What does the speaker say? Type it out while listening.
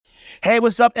Hey,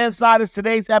 what's up, Insiders?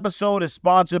 Today's episode is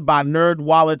sponsored by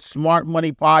NerdWallet's Smart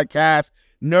Money Podcast.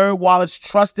 NerdWallet's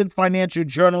trusted financial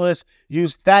journalists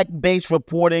use fact-based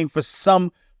reporting for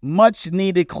some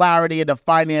much-needed clarity in the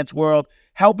finance world,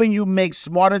 helping you make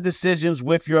smarter decisions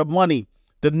with your money.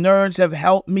 The nerds have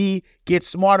helped me get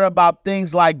smarter about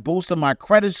things like boosting my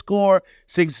credit score,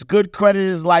 since good credit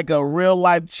is like a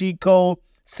real-life cheat code,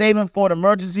 saving for an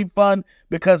emergency fund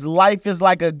because life is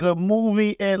like a good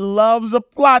movie. It loves a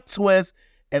plot twist,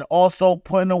 and also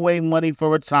putting away money for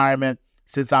retirement,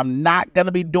 since I'm not going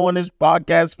to be doing this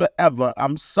podcast forever.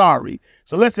 I'm sorry.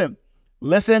 So listen to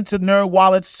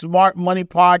NerdWallet's Smart Money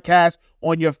Podcast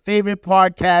on your favorite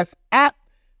podcast app.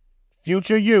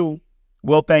 Future you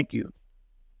will thank you.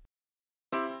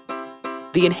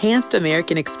 The Enhanced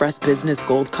American Express Business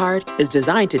Gold Card is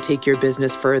designed to take your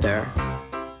business further.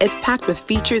 It's packed with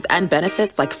features and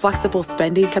benefits like flexible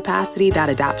spending capacity that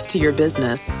adapts to your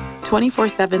business,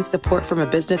 24/7 support from a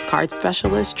business card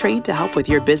specialist trained to help with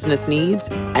your business needs,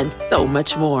 and so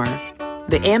much more.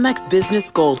 The Amex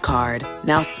Business Gold Card,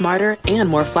 now smarter and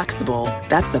more flexible.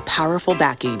 That's the powerful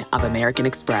backing of American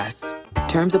Express.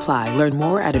 Terms apply. Learn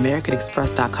more at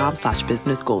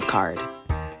americanexpress.com/businessgoldcard.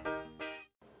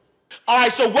 All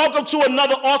right, so welcome to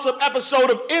another awesome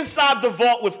episode of Inside the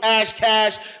Vault with Ash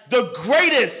Cash, the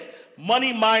greatest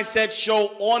money mindset show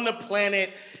on the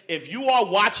planet. If you are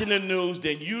watching the news,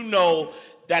 then you know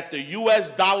that the U.S.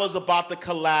 dollar's about to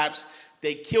collapse.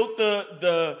 They killed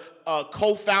the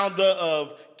co-founder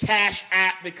of Cash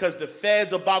App because the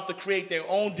Fed's about to create their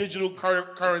own digital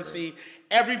currency.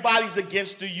 Everybody's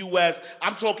against the U.S.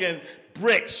 I'm talking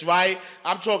BRICS, right?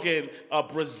 I'm talking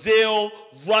Brazil,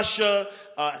 Russia,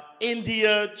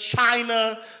 India,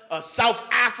 China, South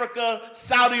Africa,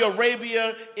 Saudi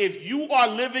Arabia. If you are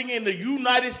living in the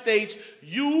United States,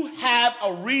 you have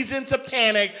a reason to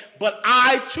panic, but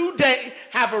I today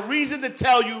have a reason to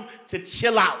tell you to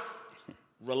chill out.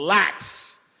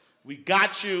 Relax. We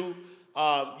got you.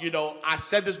 I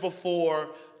said this before,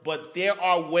 but there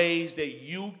are ways that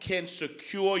you can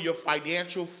secure your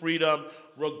financial freedom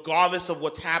regardless of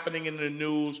what's happening in the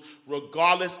news,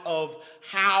 regardless of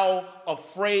how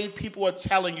afraid people are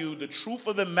telling you. The truth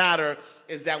of the matter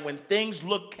is that when things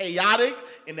look chaotic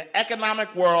in the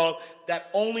economic world, that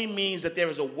only means that there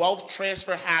is a wealth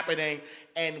transfer happening.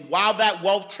 And while that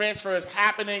wealth transfer is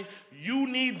happening, you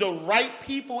need the right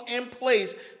people in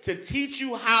place to teach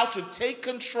you how to take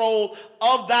control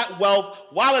of that wealth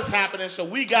while it's happening. So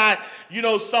we got,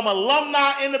 some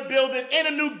alumni in the building and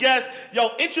a new guest.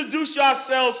 Introduce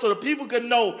yourselves so the people can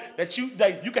know that you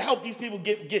can help these people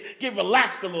get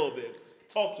relaxed a little bit.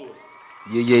 Talk to us.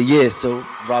 Yeah. So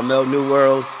Ramel New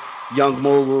Worlds, young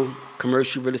mogul,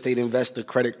 commercial real estate investor,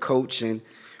 credit coach, and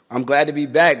I'm glad to be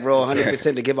back, bro,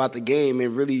 100% to give out the game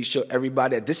and really show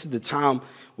everybody that this is the time.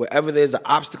 Wherever there's an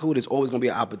obstacle, there's always going to be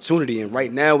an opportunity. And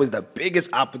right now is the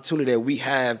biggest opportunity that we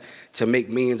have to make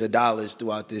millions of dollars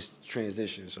throughout this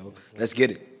transition. So let's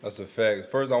get it. That's a fact.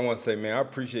 First, I want to say, man, I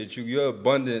appreciate you. Your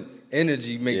abundant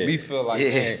energy make me feel like,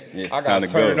 man, I got to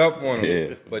turn up on them.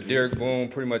 Yeah. But Derek Boone,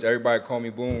 pretty much everybody call me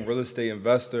Boone, real estate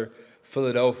investor,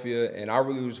 Philadelphia. And I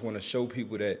really just want to show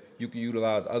people that you can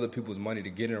utilize other people's money to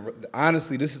get in.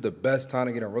 Honestly, this is the best time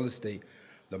to get in real estate.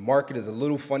 The market is a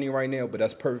little funny right now, but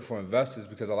that's perfect for investors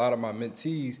because a lot of my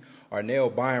mentees are now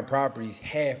buying properties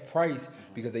half price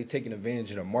because they're taking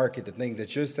advantage of the market, the things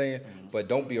that you're saying, but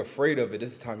don't be afraid of it.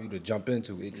 This is time you to jump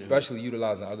into, especially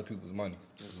utilizing other people's money.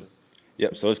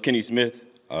 Yep, so it's Kenny Smith.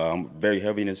 I'm very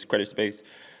heavy in this credit space.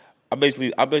 I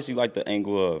basically like the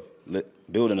angle of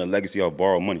building a legacy of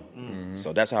borrowed money. Mm-hmm.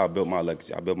 So that's how I built my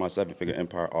legacy. I built my seven-figure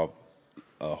empire off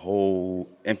a whole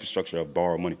infrastructure of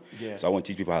borrowed money. Yeah. So I want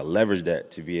to teach people how to leverage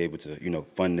that to be able to,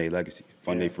 fund their legacy,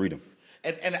 fund their freedom.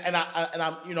 And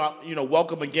I'm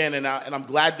welcome again, and I'm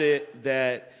glad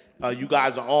that you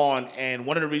guys are on. And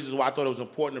one of the reasons why I thought it was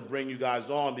important to bring you guys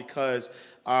on because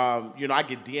I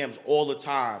get DMs all the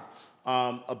time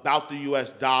about the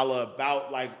U.S. dollar,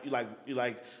 about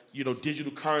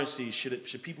digital currency.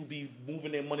 Should people be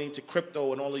moving their money into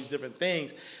crypto and all these different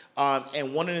things?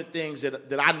 And one of the things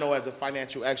that I know as a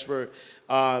financial expert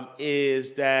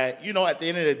is that, at the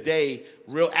end of the day,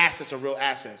 real assets are real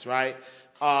assets, right?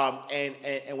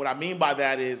 And what I mean by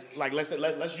that is, like,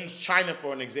 let's use China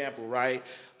for an example, right?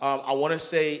 I want to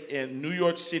say in New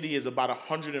York City is about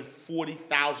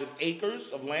 140,000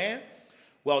 acres of land.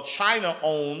 Well, China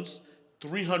owns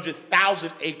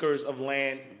 300,000 acres of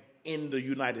land in the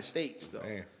United States, though.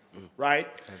 Man. Right?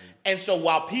 And so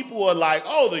while people are like,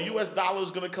 oh, the U.S. dollar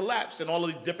is going to collapse and all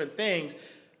of these different things,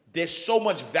 there's so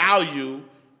much value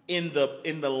in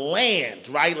the land,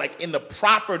 right? Like in the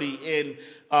property, in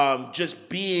just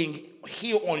being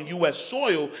here on U.S.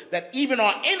 soil that even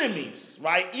our enemies,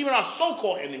 right? Even our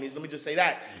so-called enemies, let me just say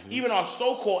that, even our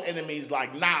so-called enemies,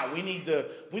 like, nah, we need to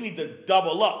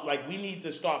double up. Like, we need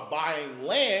to start buying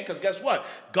land, because guess what?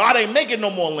 God ain't making no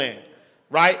more land,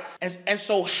 right? And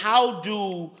so how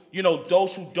do,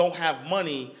 those who don't have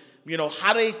money,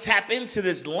 how do they tap into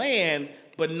this land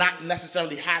but not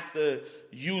necessarily have to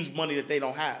use money that they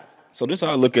don't have? So this is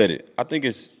how I look at it. I think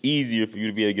it's easier for you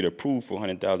to be able to get approved for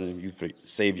 $100,000 if you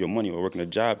save your money or working a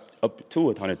job up to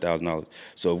 $100,000.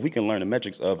 So if we can learn the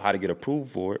metrics of how to get approved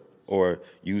for it or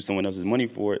use someone else's money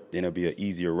for it, then it'll be an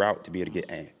easier route to be able to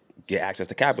get access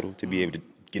to capital to be able to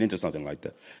get into something like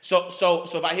that. So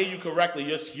if I hear you correctly,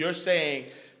 you're saying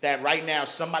that right now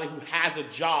somebody who has a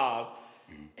job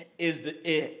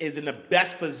is in the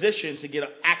best position to get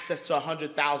access to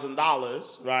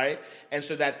 $100,000, right? And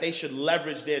so that they should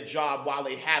leverage their job while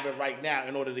they have it right now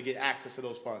in order to get access to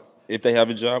those funds. If they have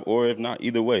a job, or if not,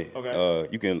 either way. Okay.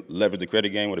 You can leverage the credit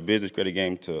game or the business credit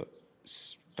game to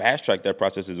fast track that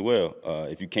process as well.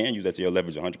 If you can use that to your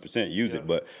leverage 100%, use it.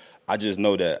 But I just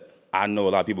know that I know a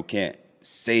lot of people can't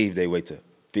save their way to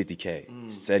 $50K,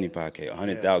 $75K,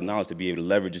 $100,000 to be able to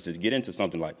leverage it to get into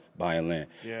something like buying land,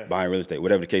 buying real estate,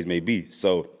 whatever the case may be.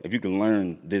 So if you can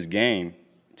learn this game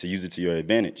to use it to your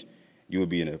advantage, you will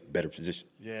be in a better position.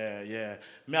 Yeah.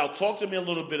 Mel, talk to me a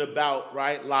little bit about,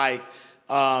 right, like,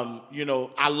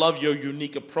 I love your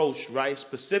unique approach, right,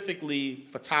 specifically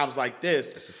for times like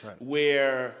this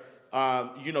where,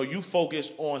 you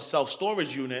focus on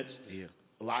self-storage units. Yeah.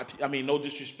 A lot of, no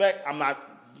disrespect, I'm not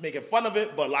making fun of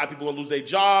it, but a lot of people are going to lose their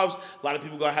jobs. A lot of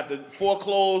people are going to have to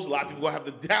foreclose. A lot of people are going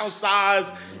to have to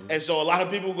downsize. And so a lot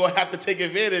of people are going to have to take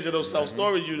advantage of those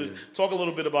self-storage units. Talk a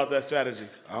little bit about that strategy.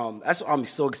 That's why I'm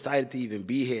so excited to even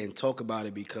be here and talk about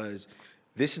it, because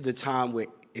this is the time where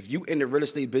if you in the real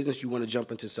estate business, you want to jump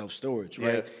into self-storage,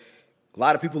 right? A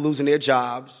lot of people losing their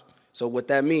jobs. So what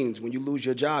that means, when you lose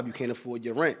your job, you can't afford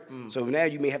your rent. So now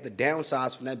you may have to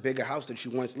downsize from that bigger house that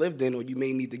you once lived in, or you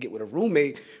may need to get with a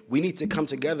roommate. We need to come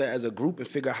together as a group and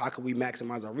figure out how can we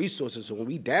maximize our resources. So when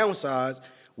we downsize,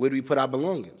 where do we put our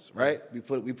belongings, right? We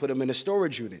put them in a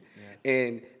storage unit.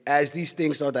 And as these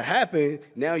things start to happen,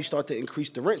 now you start to increase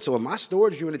the rent. So in my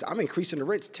storage units, I'm increasing the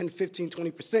rents 10, 15,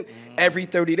 20% every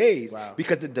 30 days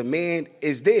because the demand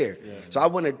is there. So I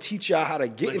want to teach y'all how to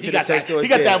get into the self-storage. He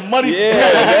got that money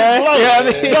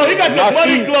glow. No, he got that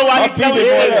money glow while he's telling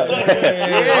you.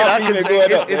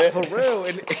 It's for real.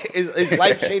 And it's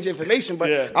life-changing information.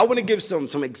 But I want to give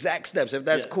some exact steps, if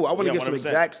that's cool. I want to give some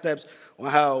exact steps on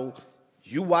how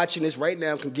you watching this right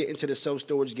now can get into the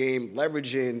self-storage game,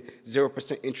 leveraging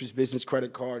 0% interest business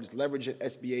credit cards, leveraging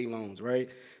SBA loans, right?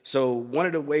 So one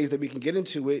of the ways that we can get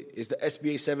into it is the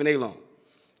SBA 7A loan.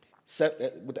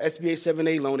 With the SBA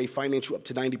 7A loan, they finance you up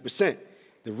to 90%.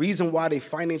 The reason why they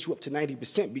finance you up to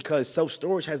 90% because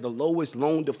self-storage has the lowest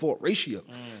loan default ratio.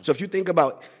 So if you think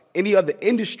about any other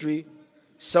industry,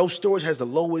 self-storage has the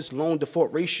lowest loan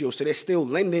default ratio, so they're still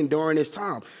lending during this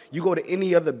time. You go to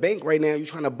any other bank right now, you're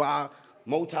trying to buy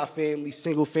multifamily,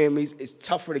 single families, it's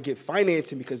tougher to get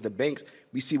financing because the banks,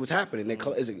 we see what's happening.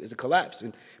 It's a collapse,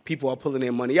 and people are pulling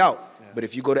their money out. But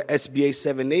if you go to SBA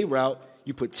 7A route,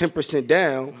 you put 10%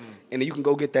 down, and then you can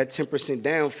go get that 10%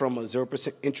 down from a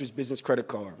 0% interest business credit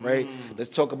card, right? Let's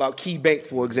talk about Key Bank,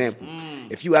 for example.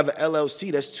 If you have an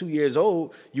LLC that's 2 years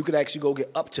old, you could actually go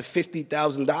get up to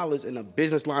 $50,000 in a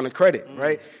business line of credit,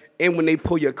 right? And when they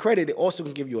pull your credit, they also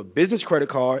can give you a business credit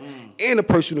card and a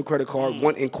personal credit card,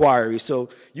 one inquiry. So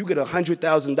you get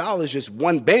 $100,000, just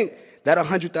one bank. That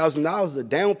 $100,000 is a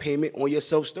down payment on your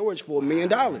self-storage for $1 million.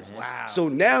 Wow. So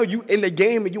now you in the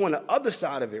game and you on the other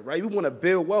side of it, right? We want to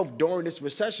build wealth during this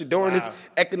recession, during this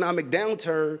economic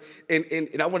downturn.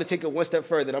 And I want to take it one step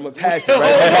further. I'm going to pass it,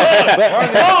 right?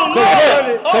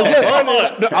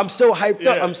 I'm so hyped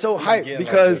up. I'm so hyped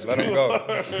because let him go.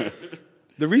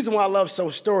 The reason why I love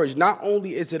self-storage, not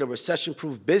only is it a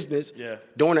recession-proof business,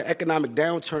 during an economic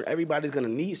downturn, everybody's going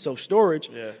to need self-storage,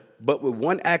 but with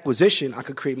one acquisition, I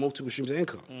could create multiple streams of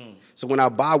income. So when I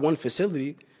buy one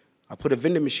facility, I put a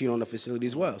vending machine on the facility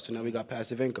as well, so now we got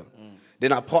passive income.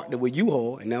 Then I partner with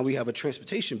U-Haul, and now we have a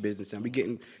transportation business, and we're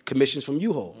getting commissions from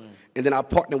U-Haul. And then I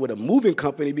partner with a moving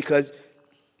company because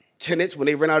tenants, when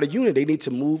they rent out a unit, they need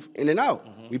to move in and out.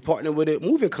 We partner with a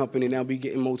moving company, now we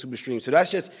getting multiple streams. So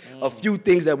that's just a few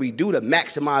things that we do to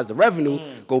maximize the revenue,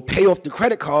 go pay off the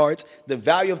credit cards, the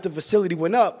value of the facility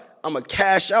went up, I'm going to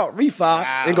cash out, refi,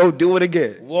 and go do it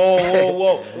again.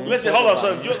 Whoa. Listen, hold on.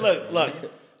 So if you, look,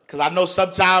 because I know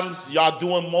sometimes y'all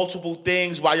doing multiple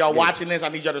things while y'all watching this. I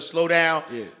need y'all to slow down.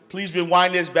 Please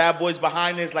rewind this, bad boys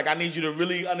behind this. Like, I need you to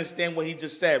really understand what he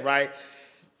just said, right?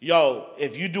 Yo,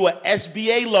 if you do an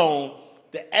SBA loan,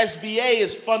 the SBA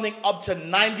is funding up to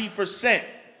 90%,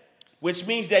 which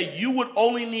means that you would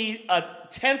only need a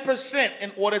 10%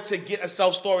 in order to get a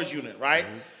self-storage unit, right?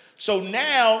 Mm-hmm. So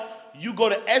now you go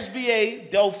to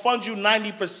SBA, they'll fund you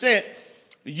 90%.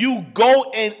 You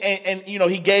go and you know,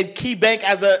 he gave Key Bank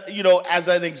as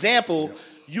an example. Yep.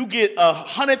 You get a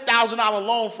 $100,000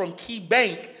 loan from Key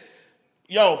Bank.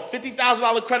 Yo,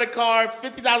 $50,000 credit card,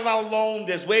 $50,000 loan.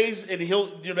 There's ways, and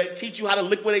they teach you how to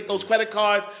liquidate those credit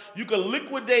cards. You can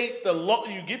liquidate the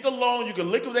loan. You get the loan. You can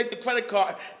liquidate the credit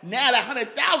card. Now that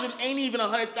 $100,000 ain't even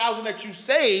 $100,000 that you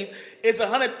saved. It's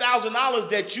 $100,000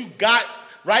 that you got,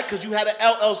 right? Because you had an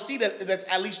LLC that's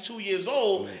at least 2 years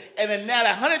old, and then now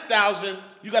that $100,000,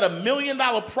 you got $1 million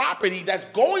property that's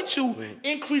going to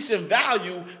increase in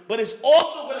value, but it's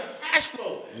also going to cash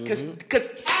flow because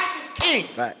cash is king.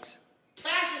 Facts.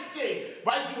 Cash is king,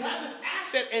 right? You have this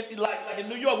asset, and like in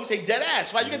New York, we say dead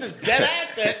ass, right? You get this dead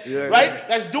asset, right?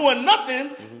 That's doing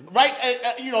nothing, right? And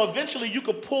eventually you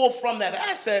could pull from that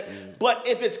asset, but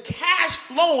if it's cash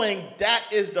flowing, that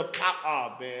is the pop.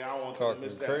 Oh man, I don't want them to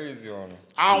miss that. Crazy on them.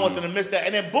 I don't want them to miss that.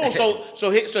 And then boom, so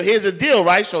here's the deal,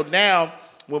 right? So now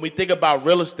when we think about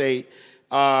real estate,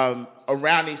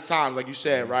 around these times, like you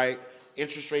said, right?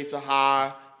 Interest rates are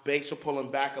high, banks are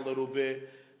pulling back a little bit,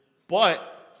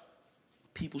 but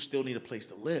people still need a place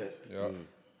to live,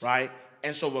 right?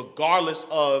 And so regardless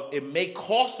of, it may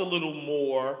cost a little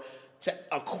more to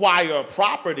acquire a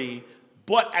property,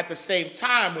 but at the same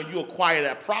time, when you acquire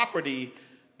that property,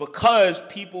 because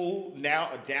people now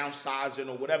are downsizing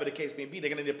or whatever the case may be, they're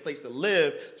going to need a place to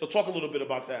live. So talk a little bit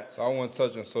about that. So I want to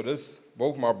touch on,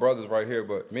 both my brothers right here,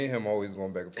 but me and him always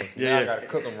going back and forth. Now I got to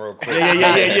cook them real quick.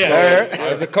 Yeah.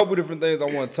 There's a couple different things I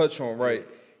want to touch on, right?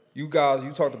 You guys,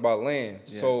 you talked about land.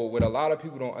 Yeah. So what a lot of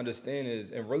people don't understand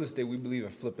is in real estate, we believe in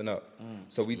flipping up.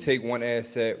 So we take one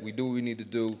asset, we do what we need to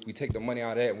do, we take the money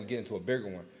out of that, and we get into a bigger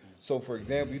one. So for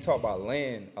example, you talk about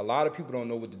land, a lot of people don't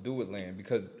know what to do with land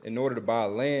because in order to buy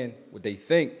land, what they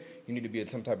think, you need to be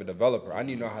some type of developer. I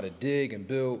need to know how to dig and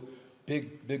build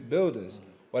big buildings.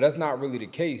 Well, that's not really the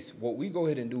case. What we go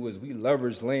ahead and do is we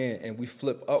leverage land and we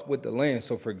flip up with the land.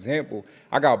 So, for example,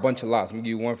 I got a bunch of lots. I'm going to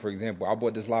give you one, for example. I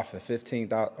bought this lot for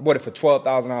 $15,000. I bought it for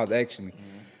 $12,000 actually.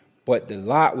 But the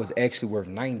lot was actually worth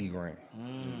 $90,000.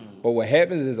 But what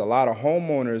happens is a lot of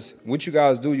homeowners, what you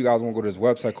guys do, you guys want to go to this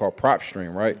website called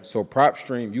PropStream, right? So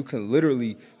PropStream, you can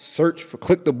literally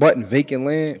click the button, vacant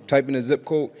land, type in the zip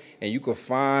code, and you can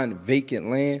find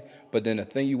vacant land. But then the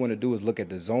thing you want to do is look at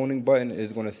the zoning button.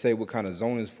 It's going to say what kind of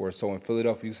zoning is for. So in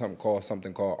Philadelphia, you something called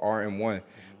RM1,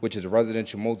 which is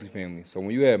residential multifamily. So when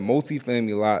you have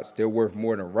multifamily lots, they're worth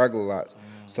more than regular lots.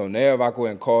 So now if I go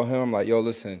ahead and call him, I'm like, yo,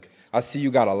 listen, I see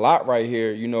you got a lot right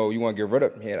here. You want to get rid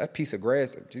of? Yeah, that piece of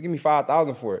grass. Just give me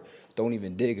 $5,000 for it. Don't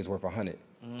even dig. It's worth $100.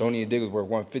 Don't even dig. It's worth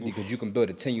 $150 because you can build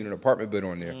a 10-unit apartment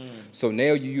building on there. So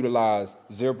now you utilize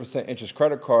 0% interest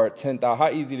credit card. $10,000.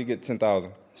 How easy to get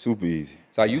 $10,000? Super easy.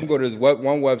 So you can go to this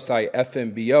one website,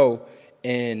 FMBO,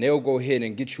 and they'll go ahead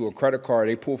and get you a credit card.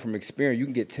 They pull from Experian. You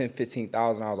can get $10,000,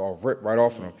 $15,000 off rip right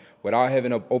off of them without having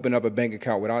to open up a bank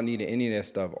account, without needing any of that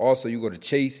stuff. Also, you go to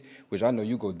Chase, which I know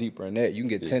you go deeper in that. You can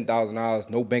get $10,000,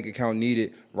 no bank account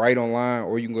needed, right online,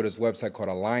 or you can go to this website called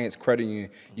Alliance Credit Union.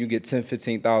 You can get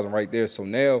 $10,000, $15,000 right there. So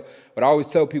now, but I always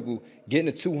tell people,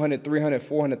 getting to $200,000,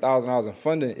 $300,000, $400,000 in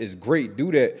funding is great.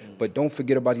 Do that, but don't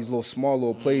forget about these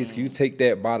small plays. You take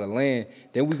that, buy the land,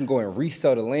 then we can go and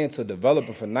resell the land to a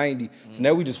developer for $90,000. So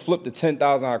now we just flip the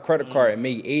 $10,000 credit card and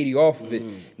make $80,000 off of it.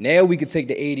 Now we can take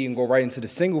the $80,000 and go right into the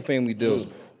single family deals.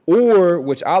 Or,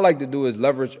 which I like to do, is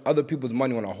leverage other people's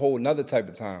money on a whole nother type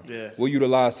of time. We'll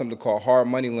utilize something called hard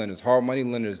money lenders. Hard money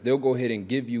lenders, they'll go ahead and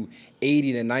give you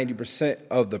 80 to 90%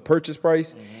 of the purchase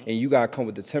price, and you got to come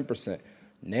with the 10%.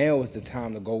 Now is the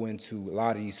time to go into a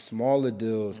lot of these smaller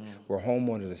deals where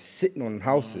homeowners are sitting on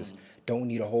houses, don't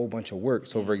need a whole bunch of work.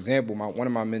 So, for example, one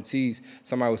of my mentees,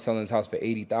 somebody was selling his house for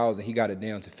 $80,000. He got it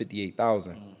down to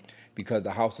 $58,000 because the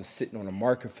house was sitting on the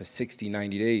market for 60,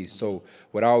 90 days. So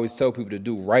what I always tell people to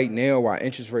do right now while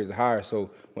interest rates are higher. So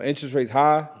when interest rates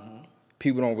high,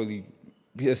 people don't really,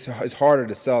 it's harder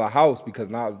to sell a house because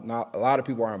not a lot of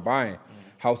people aren't buying.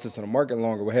 Houses on the market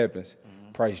longer, what happens?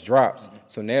 Price drops.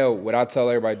 So now what I tell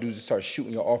everybody to do is just start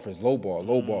shooting your offers lowball.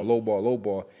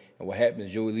 And what happens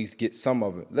is you'll at least get some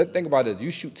of it. Think about this.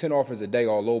 You shoot 10 offers a day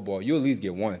all lowball, you'll at least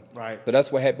get one. Right. So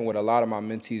that's what happened with a lot of my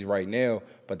mentees right now.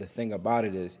 But the thing about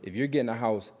it is, if you're getting a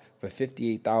house for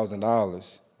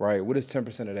 $58,000, right, what is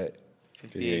 10% of that?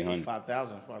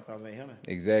 $5,800. 5,800.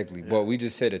 Exactly. Yeah. But we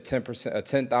just said a 10%, a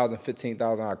 $10,000,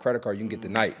 $15,000 credit card, you can get the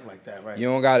night. Like that, right. You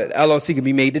don't got it. LLC can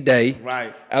be made today.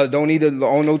 Right. Don't need to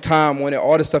own no time on it.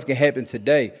 All this stuff can happen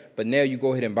today. But now you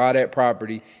go ahead and buy that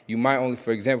property. You might only,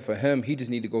 for example, for him, he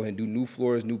just need to go ahead and do new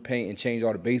floors, new paint, and change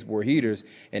all the baseboard heaters.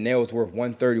 And now it's worth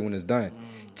 $130 when it's done.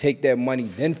 Take that money,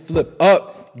 then flip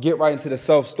up, get right into the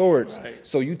self-storage. Right.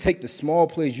 So you take the small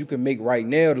plays you can make right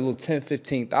now, the little 10,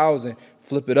 15,000,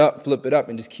 flip it up,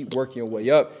 and just keep working your way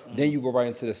up. Then you go right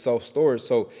into the self-storage.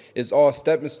 So it's all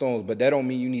stepping stones, but that don't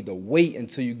mean you need to wait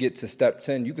until you get to step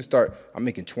 10. You can start, I'm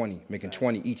making 20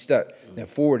 each step, then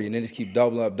 40, and then just keep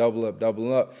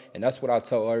doubling up. And that's what I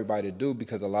tell everybody to do,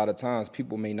 because a lot of times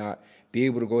people may not be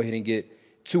able to go ahead and get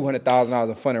 $200,000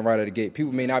 in funding right out of the gate.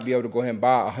 People may not be able to go ahead and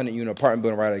buy a 100-unit apartment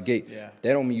building right out of the gate. Yeah.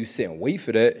 That don't mean you sit and wait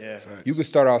for that. Yeah. You can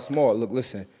start out small. Look,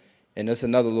 listen, and that's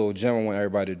another little gem I want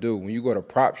everybody to do. When you go to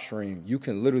PropStream, you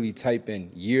can literally type in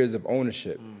years of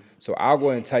ownership. So I'll go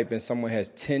ahead and type in someone has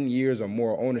 10 years or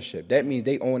more ownership. That means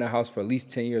they own a house for at least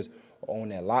 10 years or own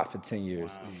that lot for 10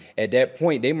 years. Wow. At that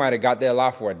point, they might have got that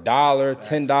lot for $1,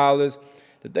 $10.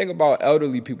 The thing about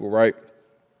elderly people, right?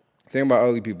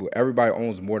 Everybody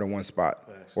owns more than one spot.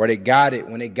 Or they got it,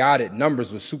 when they got it,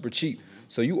 numbers were super cheap.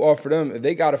 So you offer them, if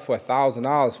they got it for $1,000,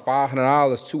 $500,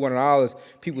 $200,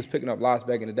 people was picking up lots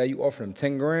back in the day, you offer them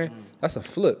 $10,000, that's a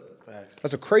flip.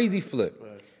 That's a crazy flip.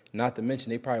 Not to mention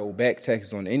they probably owe back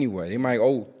taxes on it anyway. They might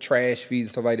owe trash fees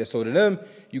and stuff like that. So to them,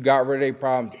 you got rid of their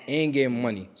problems and gave them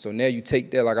money. So now you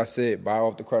take that, like I said, buy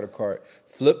off the credit card,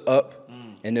 flip up,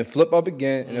 and then flip up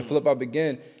again, and then flip up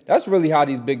again. That's really how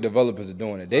these big developers are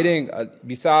doing it. They didn't,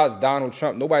 besides Donald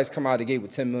Trump, nobody's come out of the gate with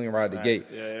 $10 million right out of the gate.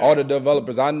 Yeah. All the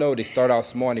developers I know, they start out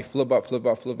small and they flip up.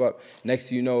 Next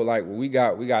thing you know, like we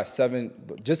got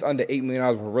just under $8 million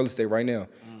worth of real estate right now.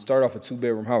 Start off a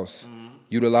 2-bedroom house,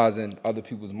 utilizing other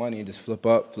people's money and just flip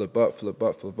up, and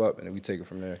then we take it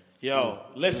from there. Yo,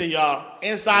 listen, y'all,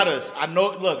 insiders. I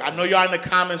know y'all in the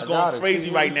comments going crazy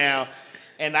right now,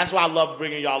 and that's why I love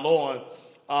bringing y'all on.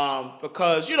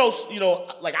 Because, you know,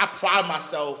 like I pride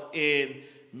myself in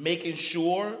making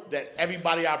sure that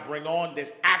everybody I bring on,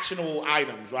 there's actionable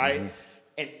items, right?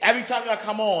 And every time y'all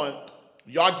come on,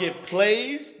 y'all give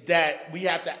plays that we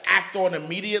have to act on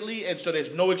immediately, and so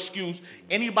there's no excuse.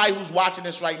 Anybody who's watching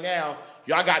this right now,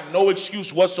 y'all got no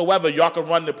excuse whatsoever. Y'all can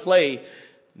run the play.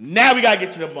 Now we got to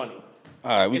get to the money.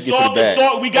 All right, we get to the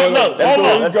bag. We got,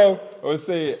 let's go. Let's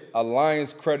say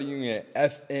Alliance Credit Union,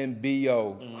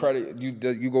 FNBO credit.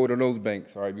 You go to those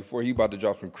banks, all right, before he about to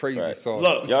drop some crazy songs.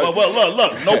 Look.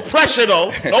 No pressure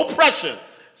though. No pressure.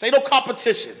 Say no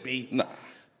competition, B. Nah.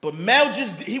 But Mel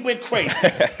he went crazy,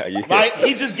 right?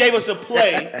 He just gave us a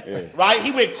play, right?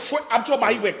 I'm talking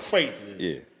about he went crazy.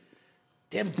 Yeah.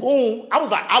 Then boom, I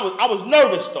was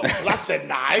nervous though, because I said,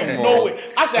 nah, ain't no way.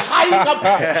 I said,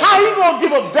 how you gonna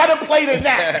give a better play than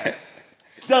that?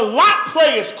 The lot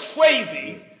play is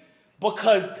crazy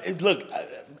because, look.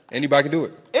 Anybody can do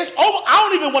it. It's over. I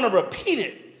don't even want to repeat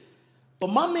it.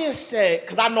 But my man said,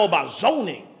 because I know about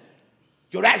zoning.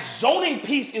 Yo, that zoning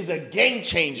piece is a game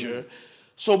changer.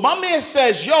 So my man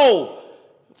says, yo,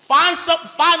 find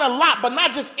a lot, but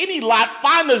not just any lot.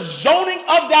 Find the zoning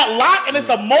of that lot, and it's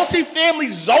a multifamily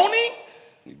zoning,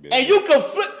 and you can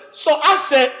flip. So I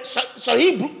said,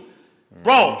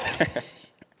 bro.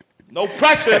 No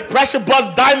pressure. Pressure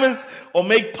bust diamonds or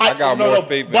make pipes.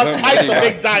 Bust pipes or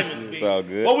make diamonds. It's all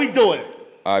good. What we doing?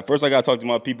 All right, first I got to talk to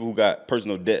my people who got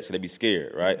personal debt, so they be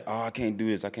scared, right? Oh, I can't do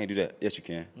this, I can't do that. Yes, you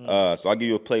can. So I'll give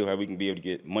you a play where we can be able to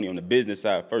get money on the business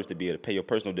side first to be able to pay your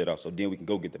personal debt off, so then we can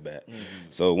go get the bag.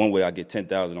 So one way I get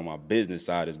 $10,000 on my business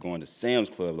side is going to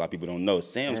Sam's Club. A lot of people don't know.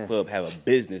 Sam's Club have a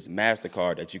business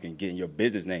MasterCard that you can get in your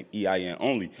business name, EIN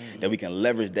only, that we can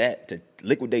leverage that to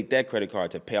liquidate that credit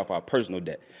card to pay off our personal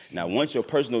debt. Now, once your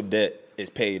personal debt is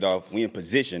paid off, we in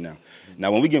position now.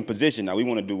 Now, when we get in position, now we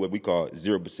want to do what we call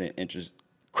 0% interest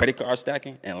credit card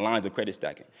stacking and lines of credit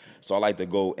stacking. So I like to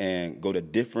go to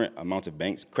different amounts of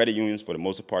banks, credit unions for the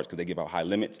most part because they give out high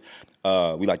limits.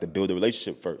 We like to build a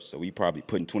relationship first. So we probably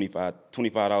putting $25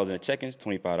 in the check-ins,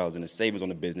 $25 in the savings on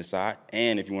the business side.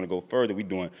 And if you want to go further, we're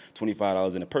doing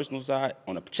 $25 in the personal side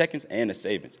on the check-ins and the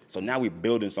savings. So now we're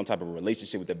building some type of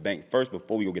relationship with the bank first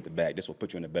before we go get the bag. This will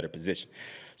put you in a better position.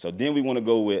 So then we want to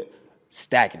go with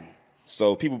stacking.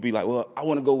 So people be like, well, I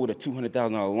want to go with a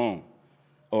 $200,000 loan.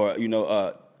 Or,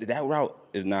 that route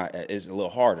is a little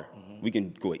harder. We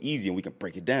can go easy and we can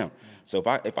break it down. So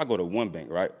if I go to one bank,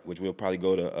 right, which we'll probably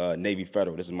go to Navy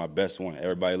Federal. This is my best one.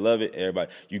 Everybody love it.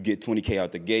 You get $20K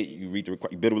out the gate. You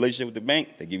build a relationship with the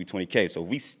bank. They give you $20K. So if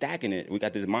we stacking it, we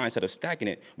got this mindset of stacking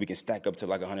it. We can stack up to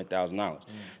like $100,000.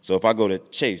 So if I go to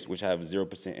Chase, which have a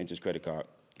 0% interest credit card,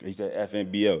 he said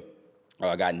FNBO.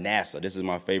 I got NASA. This is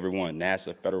my favorite one,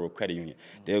 NASA Federal Credit Union.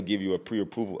 They'll give you a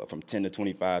pre-approval from $10,000 to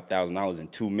 $25,000 in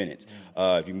 2 minutes.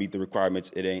 If you meet the requirements,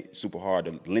 it ain't super hard.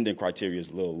 The lending criteria is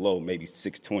a little low, maybe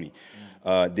 620.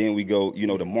 Then we go,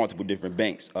 to multiple different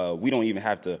banks. We don't even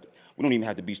have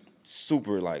to be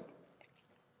super like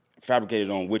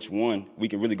fabricated on which one. We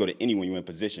can really go to anyone you're in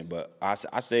position. But I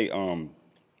say,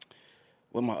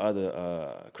 what my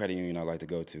other credit union I like to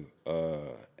go to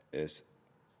is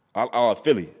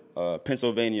Philly.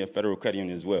 Pennsylvania Federal Credit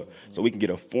Union as well. So we can get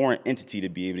a foreign entity to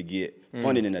be able to get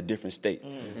funding in a different state.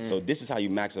 So this is how you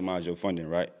maximize your funding,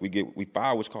 right? We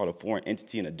file what's called a foreign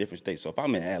entity in a different state. So if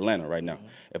I'm in Atlanta right now,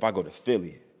 if I go to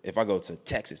Philly, if I go to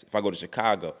Texas, if I go to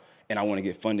Chicago, and I want to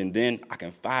get funding, then I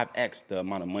can 5X the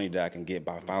amount of money that I can get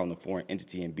by filing a foreign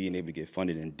entity and being able to get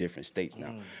funded in different states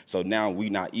now. So now we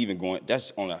not even going,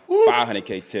 that's on a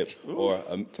 $500K tip or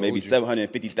maybe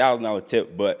 $750,000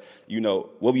 tip. But,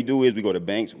 what we do is we go to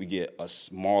banks, we get a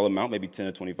small amount, maybe $10,000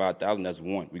 or $25,000, that's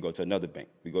one. We go to another bank,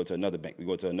 we go to another bank, we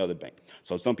go to another bank.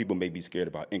 So some people may be scared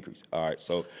about increase. All right,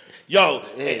 so. Yo,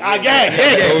 keep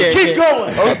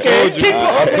going. Okay.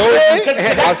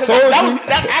 I told you.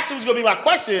 That actually was going to be my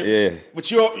question. Yeah. But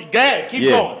keep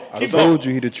going. I told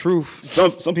you he the truth.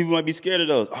 Some people might be scared of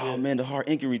those. Oh, man, the hard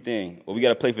inquiry thing. Well, we got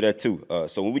to play for that, too.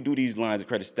 So when we do these lines of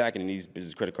credit stacking and these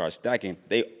business credit card stacking,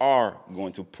 they are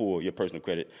going to pull your personal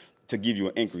credit to give you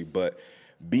an inquiry. But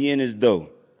being as though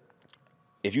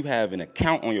if you have an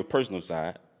account on your personal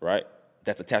side, right,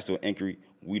 that's attached to an inquiry,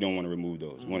 we don't want to remove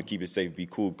those. We want to keep it safe, be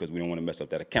cool, because we don't want to mess up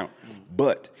that account.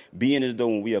 But being as though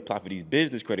when we apply for these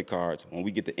business credit cards, when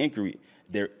we get the inquiry,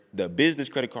 the business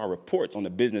credit card reports on the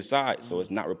business side, so it's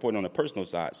not reporting on the personal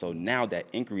side. So now that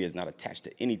inquiry is not attached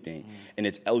to anything, and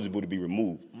it's eligible to be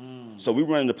removed. So we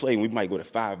run into play, and we might go to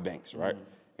 5 banks, right?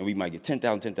 And we might get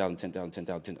 10,000, 10,000, 10,000,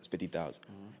 10,000, 10,000, 50,000.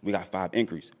 We got 5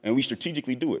 inquiries, and we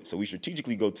strategically do it. So we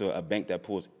strategically go to a bank that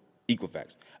pulls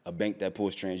Equifax, a bank that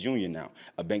pulls TransUnion now,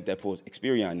 a bank that pulls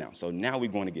Experian now. So now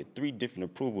we're going to get 3 different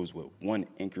approvals with 1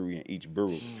 inquiry in each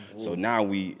bureau. So now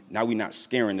we're not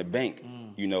scaring the bank.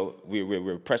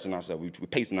 We're pressing ourselves, we're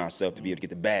pacing ourselves to be able to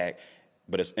get the bag,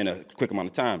 but it's in a quick amount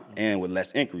of time and with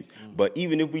less inquiries. But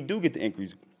even if we do get the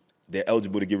inquiries, they're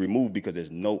eligible to get removed because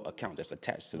there's no account that's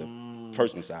attached to the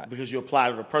personal side. Because you apply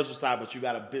to the personal side, but you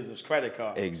got a business credit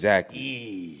card.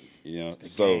 Exactly.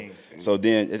 So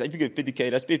then if you get 50K,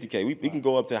 that's 50K. We can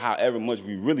go up to however much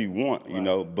we really want,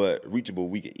 but reachable,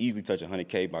 we can easily touch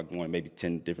 100K by going to maybe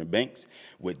 10 different banks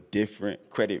with different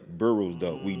credit bureaus,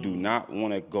 though. We do not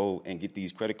want to go and get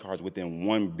these credit cards within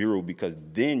one bureau because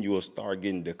then you will start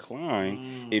getting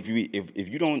declined. If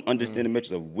you don't understand the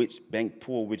metrics of which bank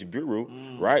pull which bureau,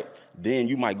 right, then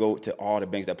you might go to all the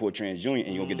banks that pull TransUnion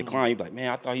and you'll get declined. You'll be like,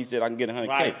 man, I thought he said I can get 100K.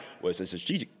 Right. Well, it's a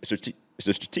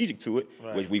strategic to it,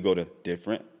 which we go to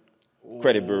different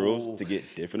credit bureaus to get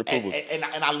different approvals. And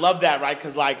I love that, right?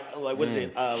 Because like what is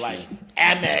it? Like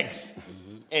Amex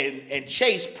and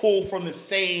Chase pull from the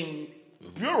same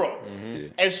bureau.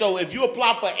 And so if you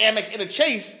apply for Amex and a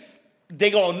Chase,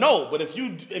 they gonna know. But if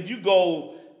you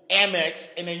go Amex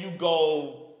and then you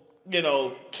go,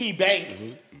 Key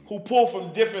Bank, who pull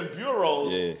from different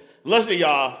bureaus, listen,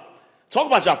 y'all. Talk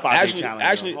about y'all 5-day challenge.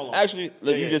 Actually,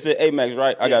 look, you just said Amex,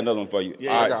 right? I got another one for you.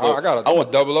 All right, I want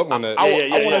to double up on that.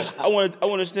 I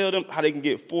want to tell them how they can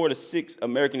get 4 to 6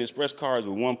 American Express cards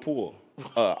with one pull.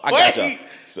 I got y'all.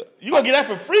 So, you gonna get that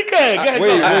for free, cuz?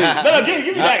 Wait. No, give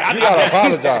me back. You gotta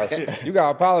apologize. You gotta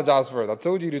apologize first. I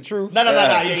told you the truth. No.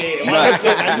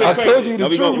 I told you the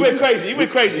truth. He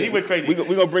went crazy. We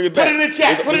gonna bring it back.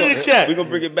 Put it in the chat. We gonna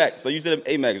bring it back. So you said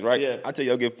Amex, right? Yeah. I tell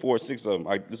you, I'll get 4 or 6 of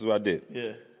them. This is what I did.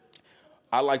 Yeah.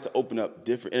 I like to open up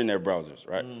different internet browsers,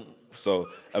 right? So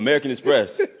American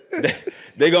Express,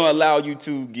 they're gonna allow you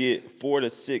to get 4 to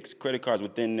 6 credit cards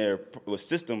within their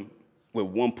system with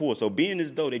one pull. So being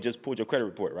as though they just pulled your credit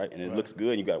report, right, and it looks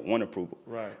good and you got one approval,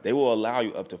 right, they will allow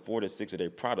you up to 4 to 6 of their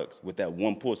products with that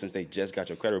one pull since they just got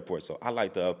your credit report. So I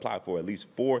like to apply for at least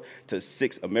 4 to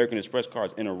 6 American Express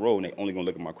cards in a row, and they only gonna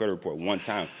look at my credit report one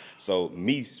time. So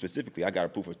me specifically, I got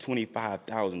approved for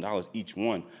 $25,000 each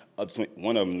one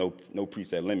One of them no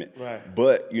preset limit. Right.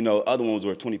 But other ones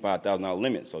were $25,000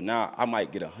 limit. So now I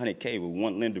might get $100K with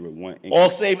one lender with one income. All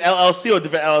same LLC or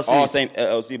different LLCs? All same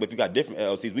LLC, but if you got different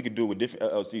LLCs, we could do it with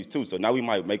different LLCs too. So now we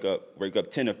might break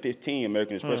up 10 or 15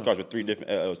 American Express cards with 3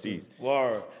 different LLCs.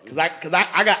 Word. Cause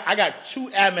I got 2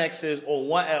 Amexes on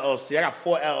one LLC. I got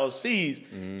 4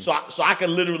 LLCs. So I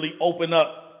can literally open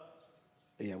up.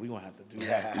 Yeah, we gonna have to do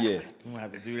that. Yeah. We gonna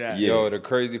have to do that. Yeah. Yo, the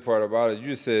crazy part about it, you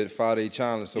just said 5-day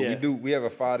challenge. So Yeah. we have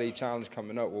a 5-day challenge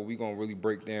coming up where we gonna really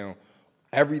break down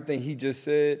everything he just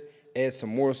said, add some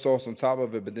more sauce on top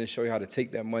of it, but then show you how to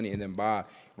take that money and then buy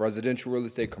residential real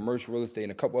estate, commercial real estate,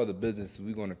 and a couple other businesses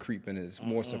we're gonna creep in. It's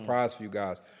more surprise for you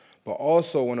guys. But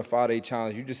also on a 5-day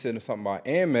challenge, you just said something about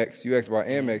Amex. You asked about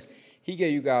Amex. He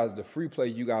gave you guys the free play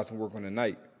you guys can work on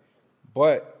tonight.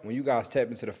 But when you guys tap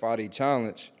into the 5-day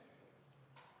challenge,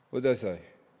 what does that say?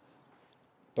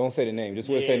 Don't say the name. Just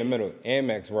what it say in the middle.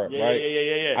 Amex rep, right?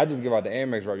 Yeah. I just give out the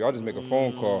Amex rep. Y'all just make a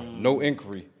phone call, no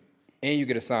inquiry, and you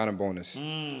get a signing bonus.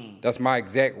 That's my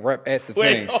exact rep at the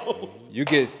thing. You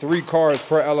get 3 cards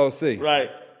per LLC. Right.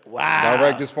 Wow.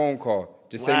 Direct this phone call.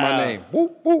 Just say my name.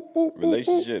 Boop, boop, boop, boop, boop.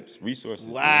 Relationships, resources.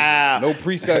 Wow. No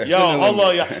preset. Yo, hold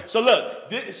on, y'all. So look,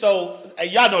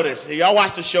 y'all know this. Y'all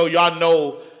watch the show. Y'all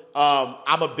know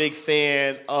I'm a big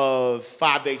fan of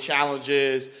 5-day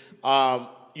challenges.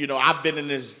 I've been in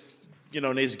this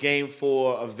game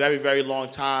for a very, very long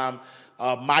time.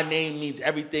 My name means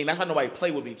everything. That's why nobody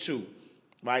play with me too,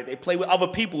 right? They play with other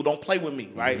people who don't play with me,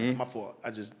 right? My fault.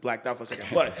 I just blacked out for a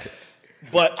second.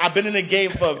 But I've been in the game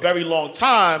for a very long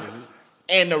time.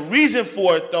 And the reason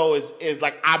for it, though, is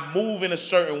like I move in a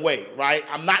certain way, right?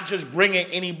 I'm not just bringing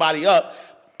anybody up.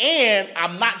 And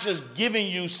I'm not just giving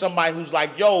you somebody who's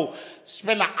like, yo,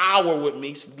 spend an hour with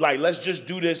me. Like, let's just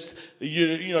do this,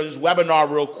 this webinar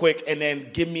real quick and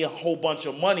then give me a whole bunch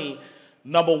of money.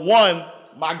 Number one,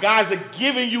 my guys are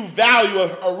giving you value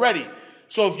already.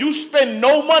 So if you spend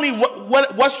no money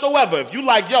whatsoever, if you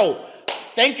like, yo,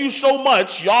 thank you so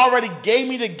much, you already gave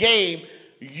me the game,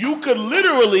 you could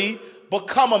literally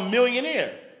become a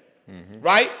millionaire,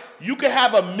 right? You could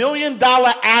have $1 million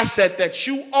asset that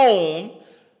you own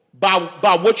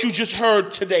by what you just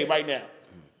heard today, right now,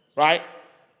 right?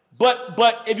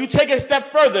 But if you take it a step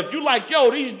further, if you like, yo,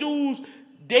 these dudes,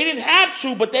 they didn't have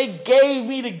to, but they gave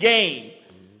me the game.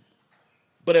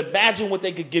 But imagine what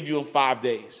they could give you in 5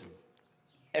 days.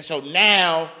 And so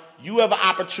now you have an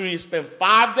opportunity to spend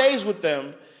 5 days with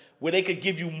them where they could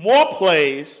give you more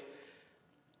plays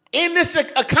in this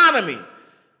economy.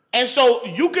 And so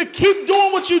you could keep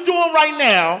doing what you're doing right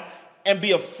now and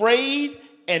be afraid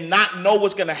and not know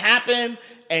what's going to happen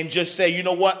and just say, you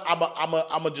know what,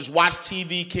 I'm a just watch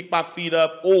TV, kick my feet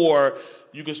up, or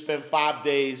you can spend 5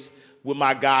 days with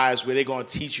my guys where they're going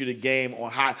to teach you the game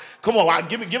on how. Come on,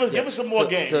 give us some more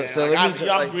game, man.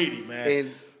 I'm greedy, man.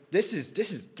 And this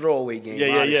is throwaway game,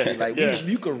 yeah, honestly. Yeah. Like,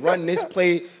 you could run this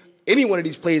play, any one of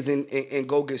these plays and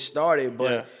go get started,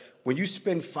 but when you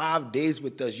spend 5 days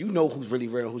with us, you know who's really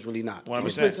real and who's really not.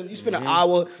 100%. You spend an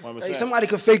hour, like, somebody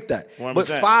could fake that. 100%. But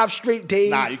 5 straight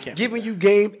days, giving you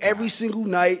game every single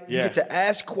night, you get to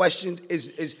ask questions,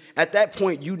 is at that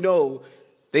point, you know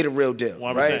they the real deal,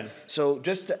 100%. right? So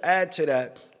just to add to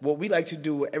that, what we like to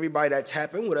do with everybody that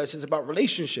tap in with us is about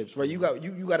relationships, right? You got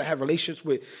to have relationships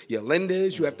with your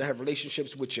lenders. You have to have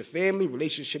relationships with your family,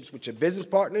 relationships with your business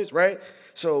partners, right?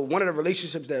 So one of the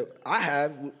relationships that I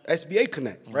have, SBA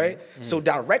Connect, right? So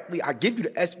directly, I give you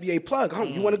the SBA plug.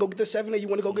 You want to go get the 7A? You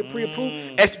want to go get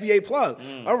pre-approved? SBA plug.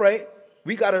 All right.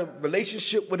 We got a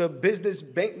relationship with a business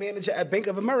bank manager at Bank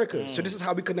of America. So this is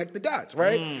how we connect the dots,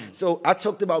 right? So I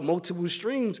talked about multiple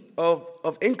streams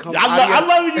of income. I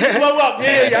love when you blow up,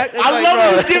 man. I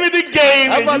love when you give it the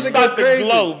game and you start to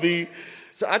glow, B.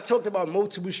 So I talked about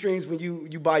multiple streams when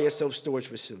you buy your self-storage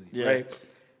facility, right?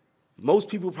 Most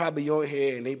people probably on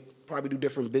here and they probably do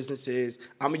different businesses.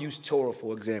 I'm going to use Toro,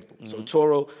 for example. So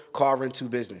Toro, car rental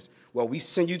business. Well, we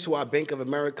send you to our Bank of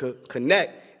America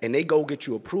Connect, and they go get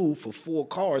you approved for 4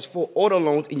 cars, 4 auto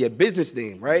loans in your business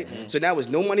name, right? So now it's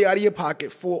no money out of your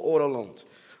pocket, 4 auto loans.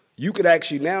 You could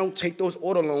actually now take those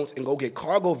auto loans and go get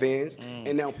cargo vans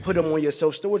and now put them on your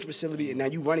self-storage facility, and now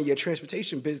you running your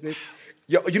transportation business.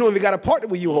 You don't even got a partner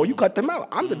with you, you cut them out.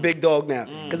 I'm the big dog now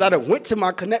because I done went to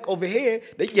my Connect over here.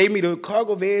 They gave me the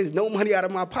cargo vans, no money out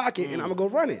of my pocket, and I'm going to go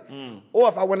run it. Or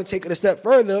if I want to take it a step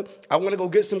further, I want to go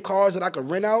get some cars that I could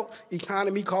rent out,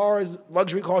 economy cars,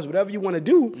 luxury cars, whatever you want to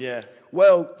do. Yeah.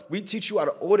 Well, we teach you how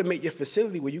to automate your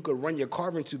facility where you could run your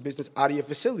car rental business out of your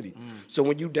facility. So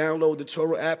when you download the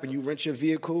Toro app and you rent your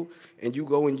vehicle and you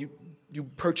go and you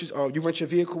purchase, you rent your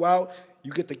vehicle out,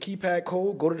 You get the keypad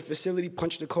code, go to the facility,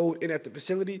 punch the code in at the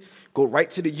facility, go right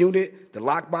to the unit. The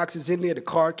lockbox is in there, the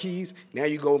car keys. Now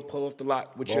you go and pull off the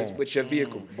lock with your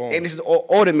vehicle. And this is all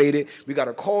automated. We got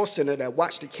a call center that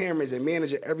watch the cameras and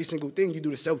manage every single thing. You do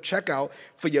the self-checkout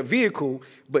for your vehicle,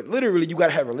 but literally you got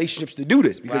to have relationships to do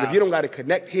this. Because if you don't got to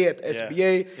connect here at the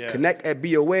SBA, connect at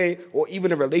BOA, or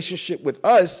even a relationship with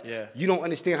us, you don't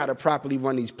understand how to properly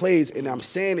run these plays. And I'm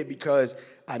saying it because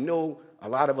I know a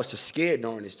lot of us are scared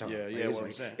during this time.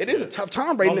 It is a tough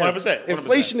time right now. 100%.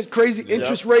 Inflation is crazy.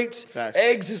 Interest rates. Facts.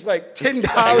 Eggs is like $10.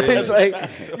 Like,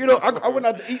 you know, I went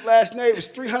out to eat last night. It was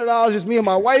 $300, just me and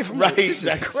my wife. I'm like, this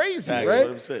is crazy,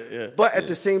 right? But at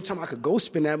the same time, I could go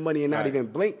spend that money and not even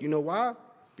blink. You know why?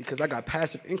 Because I got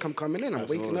passive income coming in. I'm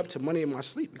waking up to money in my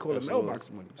sleep. We call it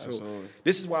mailbox money. So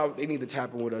this is why they need to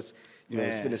tap in with us. You know,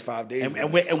 spend this 5 days.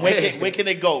 And where can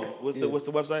they go? What's the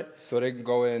website? So they can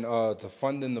go in to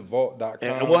fundingthevault.com.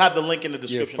 And we'll have the link in the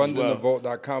description as well.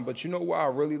 Fundingthevault.com. But you know why I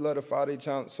really love the 5-day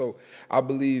challenge? So I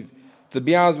believe, to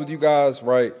be honest with you guys,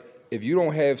 right, if you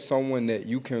don't have someone that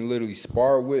you can literally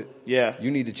spar with,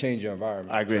 you need to change your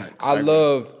environment. I agree. I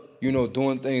love, you know,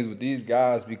 doing things with these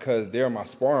guys because they're my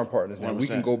sparring partners now. 100%. We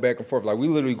can go back and forth. Like, we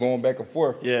literally going back and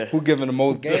forth. Yeah. Who giving the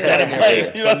most games?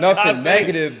 Nothing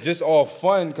negative, just all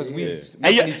fun because we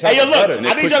making each other better.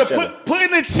 I need y'all to put in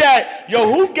the chat,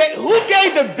 who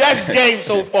gave the best game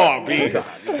so far, B?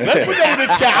 Let's put that in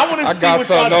the chat. I want to see what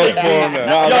y'all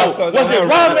think. Was it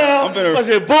Ramel, was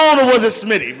it Boone, or was it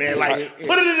Smitty, man? Like,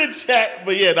 put it in the chat.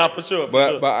 But for sure.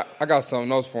 But I got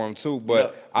something else for him too.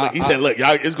 But he said, "Look,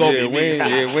 y'all, it's gonna be me."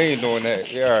 We ain't doing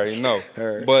that. You already know.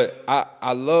 But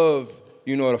I love,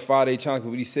 you know, the 5-day challenge.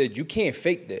 What he said, you can't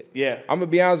fake that. Yeah. I'm gonna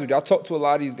be honest with you. I talked to a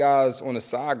lot of these guys on the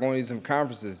side going to these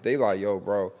conferences. They like, yo,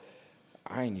 bro,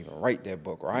 I ain't even write that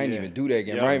book, or I ain't even do that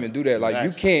game, or I ain't even do that. Like,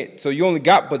 you can't. So you only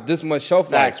got but this much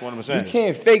shelf life. 100%. You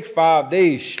can't fake 5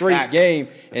 days straight game,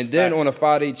 and then on a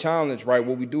 5-day challenge, right?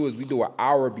 What we do is we do an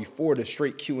hour before the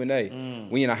straight Q&A.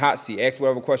 We in a hot seat, ask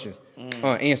whatever questions.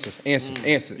 Answers.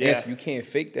 You can't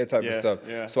fake that type of stuff.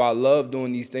 So I love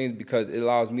doing these things because it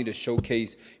allows me to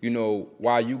showcase, you know,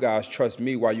 why you guys trust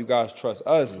me, why you guys trust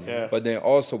us. But then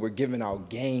also we're giving out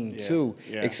game too,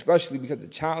 especially because the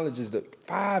challenge is the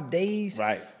 5 days.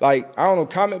 Right. Like, I don't know,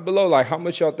 comment below, like, how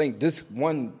much y'all think this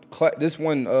one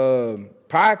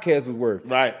podcast was worth.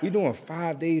 Right. We doing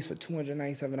 5 days for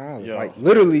 $297. Like,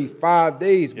 literally 5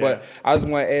 days. But I just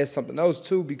want to add something else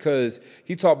too, because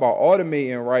he talked about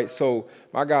automating, right? So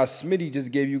my guy Smitty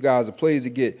just gave you guys a plays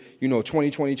to get, you know, 20,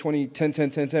 20, 20, 10, 10,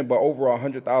 10, 10, but over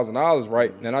 $100,000,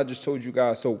 right? And I just told you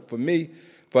guys, so for me,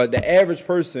 for the average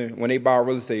person, when they buy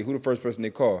real estate, who the first person they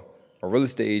call? A real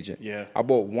estate agent. Yeah. I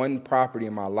bought one property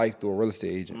in my life through a real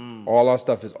estate agent. All our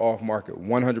stuff is off market,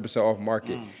 100% off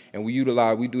market. And we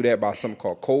do that by something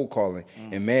called cold calling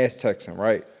and mass texting,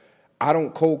 right? I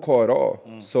don't cold call at all.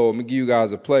 So I'm gonna give you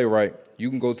guys a play, right?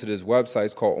 You can go to this website,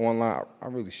 it's called Online. I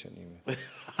really shouldn't even. You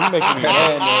making me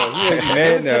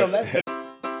mad now.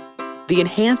 The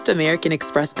Enhanced American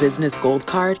Express Business Gold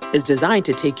Card is designed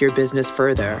to take your business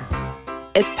further.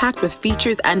 It's packed with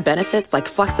features and benefits like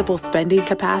flexible spending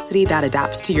capacity that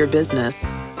adapts to your business,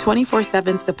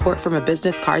 24/7 support from a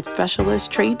business card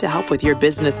specialist trained to help with your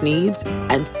business needs,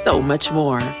 and so much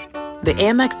more. The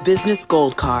Amex Business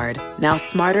Gold Card, now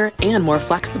smarter and more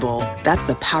flexible. That's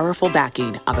the powerful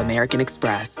backing of American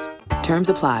Express. Terms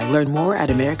apply. Learn more at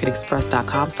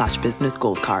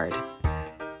americanexpress.com/businessgoldcard.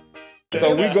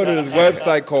 So we go to this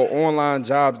website called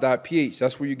onlinejobs.ph.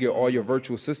 That's where you get all your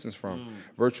virtual assistants from.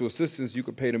 Virtual assistants, you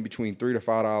can pay them between $3 to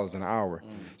 $5 an hour.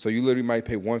 So you literally might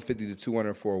pay $150 to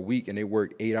 $200 for a week, and they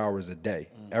work 8 hours a day,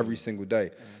 every single day.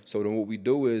 So then what we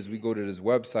do is we go to this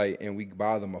website and we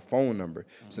buy them a phone number.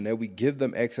 So now we give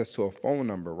them access to a phone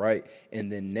number, right? And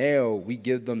then now we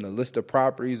give them the list of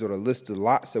properties or the list of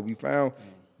lots that we found.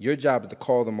 Your job is to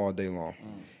call them all day long.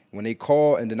 When they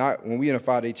call, and then when we in a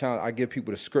 5-day challenge, I give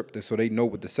people the script so they know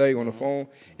what to say on the phone.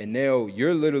 And now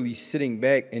you're literally sitting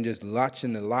back and just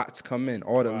watching the lots come in,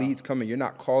 all the leads come in. You're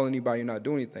not calling anybody, you're not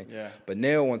doing anything. But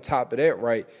now on top of that,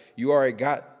 right, you already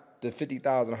got the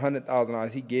 $50,000,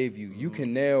 $100,000 he gave you. You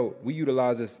can now, we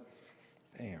utilize this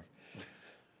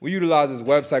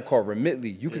website called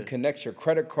Remitly. You can connect your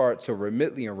credit card to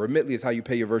Remitly, and Remitly is how you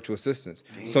pay your virtual assistants.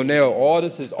 So now all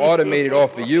this is automated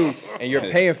off of you, and you're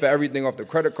paying for everything off the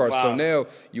credit card. So now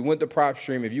you went to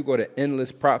PropStream. If you go to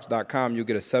endlessprops.com, you'll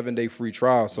get a 7-day free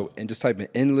trial. So, and just type in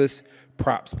endlessprops.com.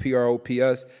 props,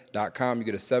 props.com. You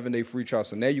get a 7-day free trial.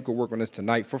 So now you can work on this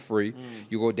tonight for free.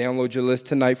 You go download your list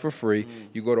tonight for free.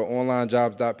 You go to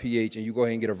onlinejobs.ph and you go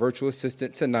ahead and get a virtual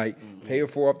assistant tonight. Pay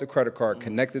it for off the credit card,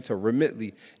 connect it to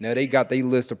Remitly. Now they got their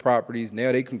list of properties.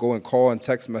 Now they can go and call and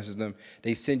text message them.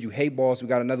 They send you, hey, boss, we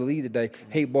got another lead today.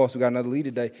 Hey, boss, we got another lead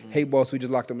today. Hey, boss, we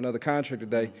just locked up another contract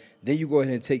today. Then you go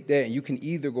ahead and take that, and you can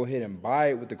either go ahead and buy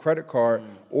it with the credit card,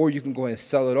 or you can go ahead and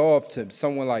sell it off to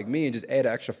someone like me and just add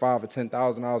an extra $5,000 or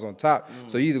 $10,000 on top.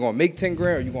 So you're either going to make 10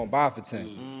 grand or you're going to buy for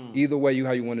 10. Either way,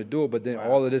 how you want to do it. But then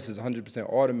all of this is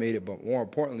 100% automated. But more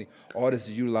importantly, all this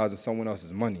is utilizing someone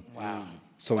else's money. Wow.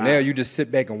 So now you just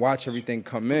sit back and watch everything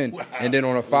come in. Wow. And then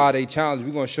on a 5-day challenge,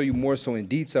 we're going to show you more so in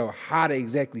detail how to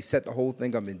exactly set the whole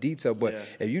thing up in detail. But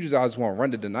if you just want to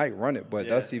run it tonight, run it. But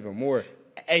that's even more.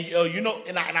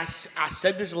 And I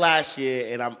said this last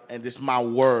year, and this is my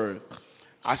word.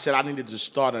 I said I needed to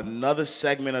start another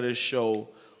segment of this show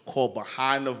called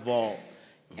Behind the Vault,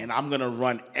 and I'm gonna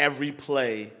run every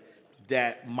play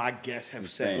that my guests have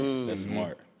said. That's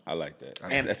smart. I like that.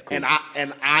 And that's cool. And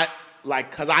I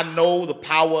like, cause I know the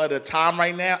power of the time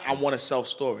right now. I want a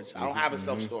self-storage. I don't have a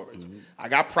self-storage. I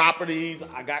got properties.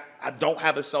 I don't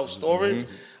have a self-storage.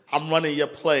 I'm running your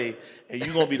play, and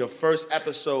you're gonna be the first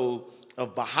episode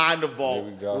of Behind the Vault.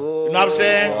 There we go. You know what I'm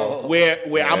saying?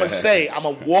 Where I'm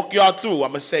gonna walk y'all through. I'm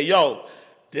gonna say, yo,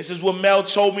 this is what Mel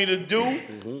told me to do.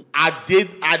 These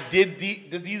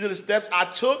are the steps I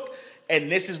took, and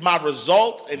this is my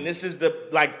results, and this is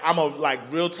I'm a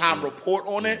real-time report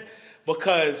on it,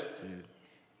 because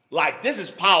this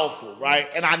is powerful, right?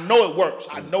 And I know it works.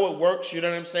 You know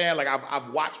what I'm saying? Like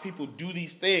I've watched people do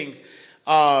these things.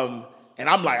 And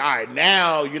I'm like, all right,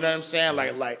 now, you know what I'm saying?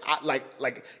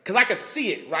 Because I can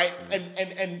see it, right?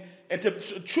 And to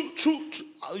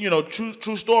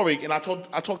true story. And I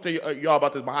talked to y'all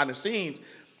about this behind the scenes.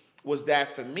 Was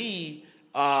that for me?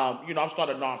 I'm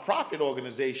starting a nonprofit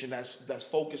organization that's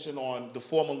focusing on the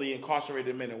formerly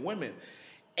incarcerated men and women,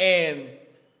 and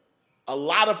a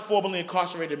lot of formerly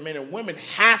incarcerated men and women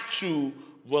have to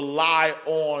rely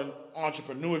on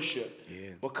entrepreneurship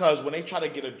because when they try to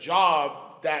get a job.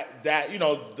 That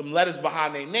them letters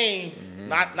behind their name,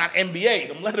 not MBA.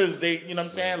 Them letters, you know what I'm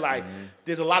saying?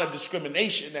 There's a lot of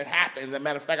discrimination that happens. As a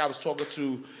matter of fact, I was talking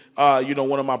to,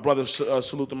 one of my brothers,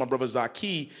 salute to my brother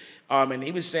Zaki, and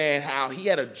he was saying how he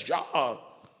had a job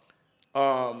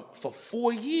for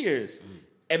 4 years.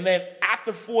 And then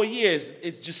after 4 years,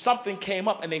 it's just something came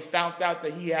up and they found out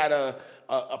that he had a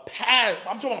past.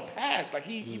 I'm talking about past.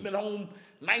 He'd been home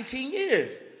 19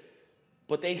 years.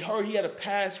 But they heard he had a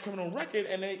past criminal record,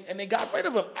 and they got rid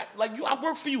of him. I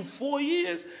worked for you 4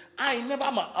 years. I'm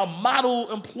a model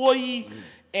employee,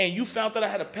 and you found that I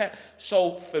had a past.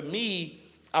 So for me,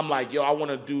 I'm like, yo, I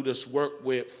want to do this work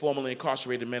with formerly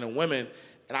incarcerated men and women,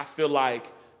 and I feel like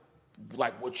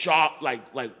what y'all,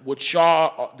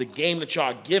 the game that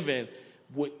y'all are giving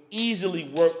would easily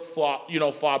work for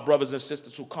our brothers and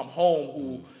sisters who come home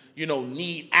who.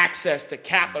 Need access to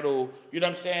capital, you know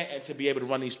what I'm saying, and to be able to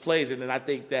run these plays. And then I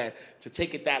think that to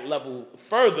take it that level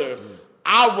further,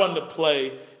 I'll run the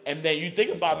play. And then you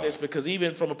think about this, because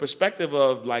even from a perspective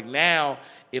of now,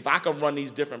 if I can run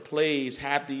these different plays,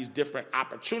 have these different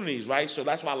opportunities, right? So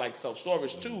that's why I like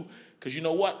self-storage too, because you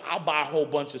know what? I'll buy a whole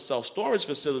bunch of self-storage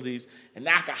facilities, and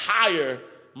now I can hire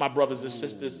my brothers and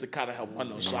sisters to kind of help run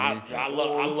those. So I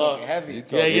love heavy.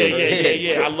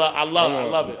 Yeah. I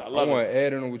love it. I want to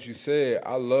add on what you said.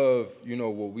 I love,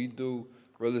 what we do,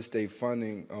 real estate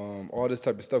funding, all this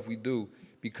type of stuff we do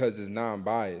because it's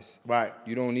non-biased. Right.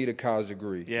 You don't need a college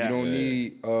degree. Yeah. You don't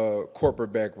need a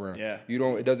corporate background. Yeah.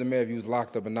 It doesn't matter if you was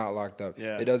locked up or not locked up.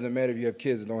 Yeah. It doesn't matter if you have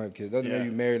kids or don't have kids. It doesn't matter if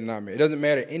you're married or not married. It doesn't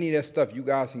matter any of that stuff. You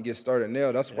guys can get started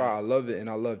now. That's why I love it, and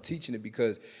I love teaching it,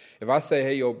 because if I say,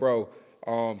 hey, yo, bro,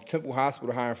 Temple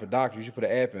Hospital hiring for doctors, you should put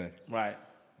an app in. Right.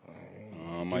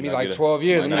 Give me 12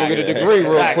 years and go get a degree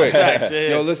real quick.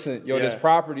 Yo, listen, this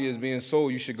property is being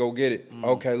sold. You should go get it.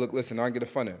 Okay, look, listen, I can get a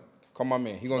funding. Call my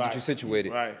man. He gonna get you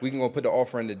situated. Right. We can go put the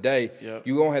offer in today. Yep.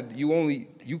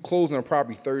 You close on a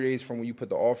property 30 days from when you put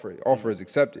the offer. Offer is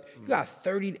accepted. You got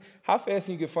 30. How fast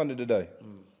can you get funded today?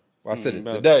 Well, I said it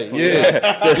today.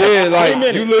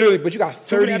 You literally, but you got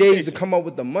 30 days to come up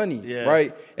with the money,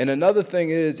 right? And another thing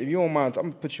is, if you don't mind, I'm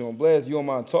gonna put you on blast. If you don't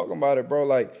mind talking about it, bro.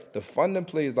 The funding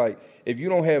plays, if you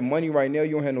don't have money right now,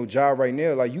 you don't have no job right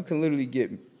now. You can literally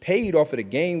get paid off of the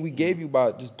game we gave you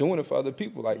by just doing it for other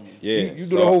people. You do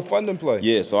the whole funding play.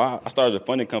 Yeah. So I started a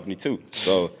funding company too.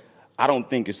 So I don't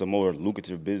think it's a more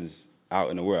lucrative business out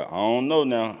in the world. I don't know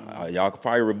now. Y'all could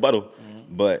probably rebuttal,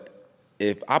 but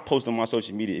if I post on my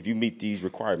social media, if you meet these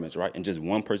requirements, right, and just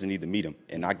one person needs to meet them,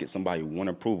 and I get somebody one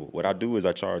approval, what I do is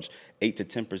I charge 8 to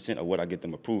 10% of what I get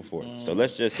them approved for. So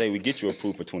let's just say we get you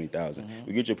approved for $20,000,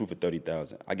 we get you approved for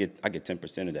 $30,000. I get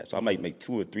 10% of that. So I might make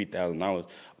 $2,000 or $3,000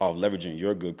 off leveraging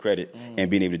your good credit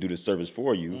and being able to do the service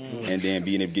for you, and then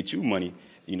being able to get you money.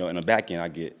 In the back end, I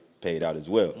get paid out as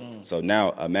well. So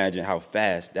now imagine how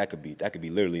fast that could be. That could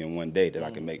be literally in one day that I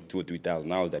can make $2,000 or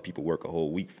 $3,000 that people work a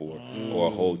whole week for, or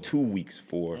a whole 2 weeks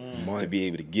for, to be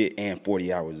able to get, and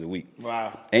 40 hours a week.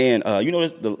 Wow. And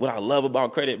what I love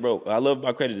about credit, bro. What I love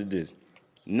about credit is this.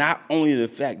 Not only the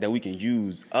fact that we can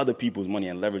use other people's money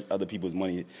and leverage other people's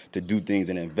money to do things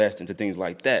and invest into things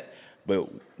like that,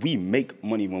 but we make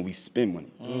money when we spend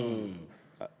money.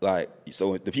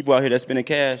 So the people out here that's spending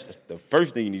cash, the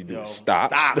first thing you need to do is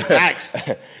stop. Facts.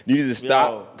 You need to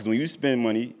stop, because when you spend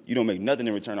money, you don't make nothing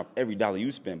in return off every dollar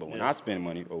you spend. But when I spend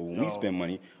money, or when we spend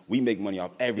money, we make money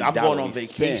off every dollar we spend. I'm going on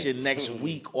vacation next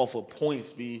week off of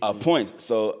points, B. Points.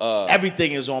 So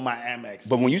everything is on my Amex.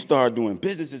 But when you start doing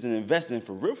businesses and investing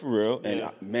for real, and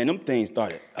man, them things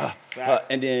started.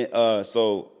 And then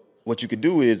so what you could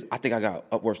do is, I think I got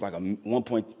upwards like a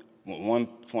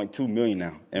 1.2 million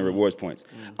now in rewards points.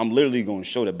 I'm literally going to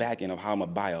show the back end of how I'm going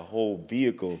to buy a whole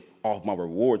vehicle off my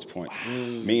rewards points.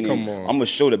 Meaning, I'm going to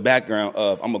show the background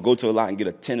of, I'm going to go to a lot and get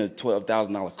a $10,000 or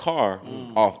 $12,000 car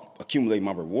off accumulating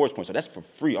my rewards points. So that's for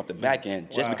free off the back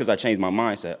end, just because I changed my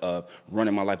mindset of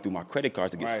running my life through my credit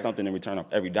cards to get something in return off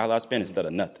every dollar I spend instead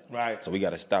of nothing. Right. So we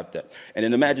got to stop that. And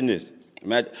then imagine this.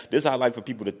 This is how I like for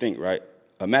people to think, right?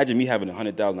 Imagine me having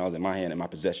 $100,000 in my hand, in my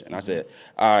possession. And I said,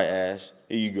 all right, Ash,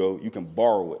 here you go. You can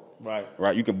borrow it.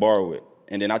 Right? You can borrow it.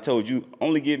 And then I told you,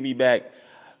 only give me back,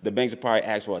 the banks would probably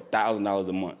ask for $1,000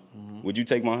 a month. Would you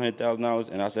take my $100,000?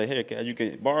 And I say, here, Cash, you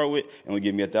can borrow it, and we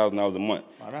give me $1,000 a month.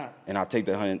 Why not? And I'll take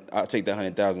that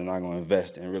 $100,000 and I'm going to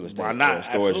invest in real estate, Why not?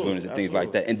 storage units and things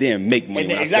like that, and then make money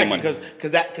when I spend money.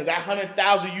 Because that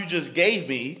 $100,000 you just gave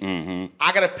me,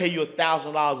 I got to pay you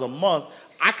 $1,000 a month.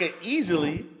 I could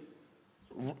easily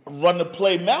run the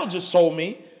play Mel just sold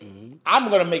me. I'm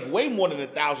gonna make way more than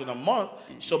 $1,000 a month.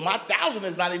 So my $1,000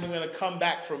 is not even gonna come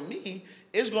back from me.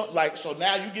 It's going so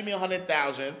now you give me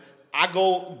 $100,000. I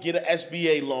go get an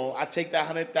SBA loan. I take that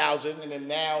 $100,000, and then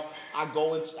now I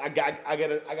go into I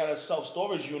got a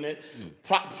self-storage unit.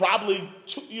 Probably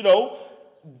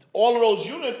all of those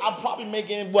units. I'm probably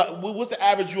making what's the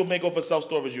average you'll make off a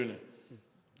self-storage unit?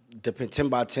 10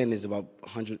 by 10 is about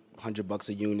 $100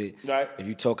 a unit. Right. If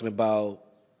you're talking about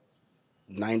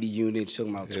 90 units, you're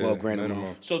talking about 12 grand a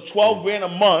month. So 12 grand a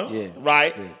month,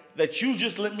 right? Yeah. That you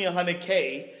just lent me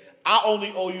 $100K. I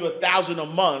only owe you $1,000 a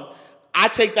month. I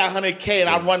take that $100K and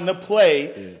I run the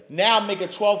play. Yeah. Now I make a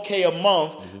 $12K a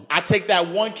month. I take that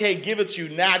 $1K, give it to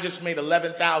you. Now I just made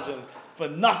 $11,000 for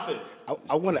nothing.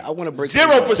 I want to break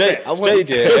 0%. I want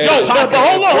to but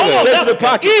hold on.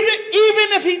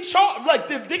 Even if he charged,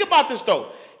 think about this though.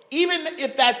 Even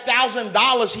if that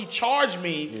 $1,000 he charged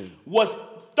me was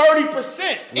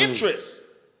 30% interest,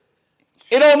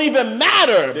 it don't even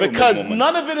matter because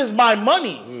none of it is my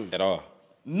money at all.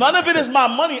 None of it is my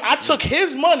money. I took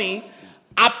his money.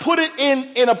 I put it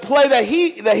in a play that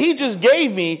he just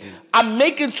gave me. I'm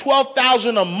making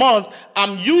 $12,000 a month.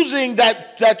 I'm using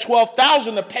that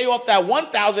 $12,000 to pay off that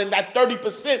 $1,000, that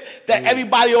 30% that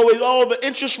everybody always, the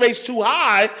interest rate's too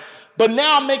high. But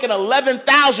now I'm making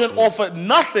 $11,000 off of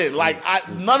nothing,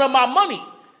 none of my money.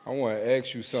 I want to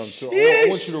ask you something. So I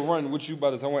want you to run what you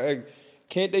about this. I want to ask.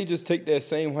 Can't they just take that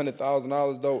same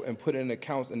 $100,000 though and put it in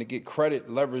accounts and to get credit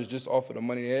leverage just off of the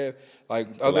money they have? Like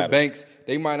other banks,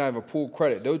 they might not even pull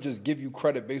credit. They'll just give you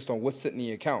credit based on what's sitting in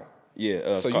your account. Yeah,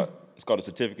 it's called a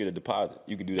certificate of deposit.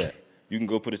 You can do that. You can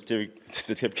go put a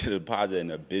certificate of deposit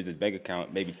in a business bank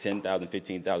account, maybe $10,000,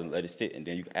 $15,000, let it sit, and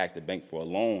then you can ask the bank for a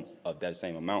loan of that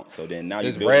same amount. So then now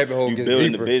you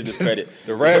building the business credit.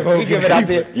 The rabbit hole gets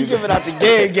deeper. You give it out the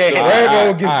game. The rabbit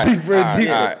hole gets deeper and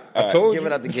deeper. I told you. Give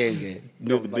it out the game.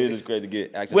 Build the business credit to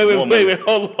get access. Wait, hold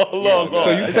on.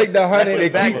 So you take that $100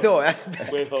 and back door.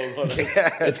 Wait, hold on.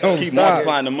 Keep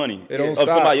multiplying the money of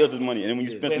somebody else's money, and then when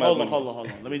you spend somebody's money. Hold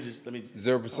on. Let me just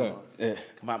 0%.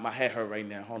 My head hurt right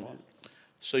now. Hold on.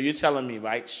 So you're telling me,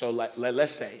 right? So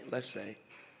let's say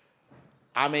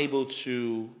I'm able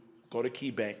to go to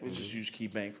KeyBank. We'll just use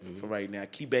KeyBank for right now.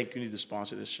 KeyBank, you need to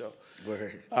sponsor this show.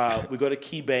 We go to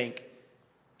KeyBank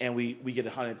and we get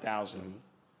 $100,000.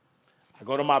 I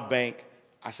go to my bank.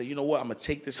 I say, you know what? I'm gonna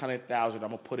take this $100,000. I'm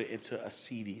gonna put it into a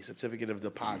CD, certificate of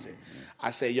deposit. I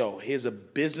say, yo, here's a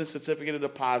business certificate of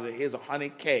deposit. Here's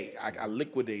 $100K. I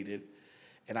liquidated,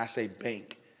 and I say,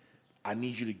 bank, I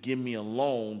need you to give me a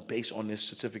loan based on this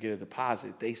certificate of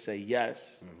deposit. They say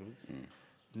yes.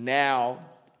 Now,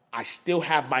 I still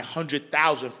have my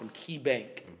 $100,000 from Key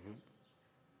Bank. Mm-hmm.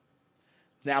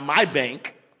 Now, my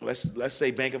bank, let's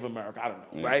say Bank of America, I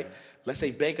don't know, right? Let's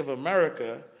say Bank of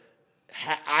America,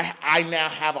 I now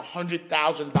have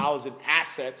 $100,000 in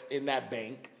assets in that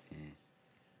bank.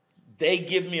 They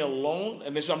give me a loan,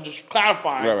 and this I'm just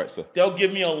clarifying. Right, sir. They'll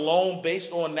give me a loan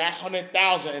based on that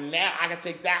 $100,000, and now I can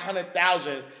take that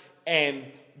 $100,000 and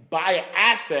buy an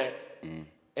asset,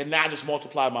 and now just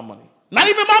multiply my money. Not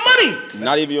even my money.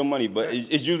 Not even your money, but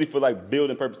it's usually for like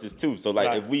building purposes too. So like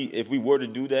Right. if we were to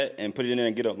do that and put it in there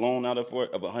and get a loan out of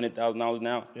it of $100,000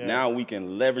 now, now we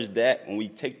can leverage that. When we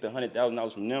take the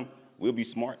 $100,000 from them, we'll be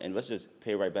smart and let's just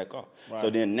pay it right back off. Right. So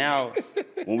then now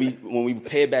when we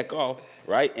pay it back off,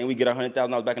 right, and we get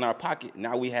 $100,000 back in our pocket,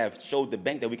 now we have showed the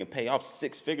bank that we can pay off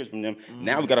 6 figures from them.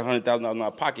 Now we got $100,000 in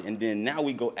our pocket, and then now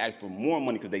we go ask for more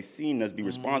money because they seen us be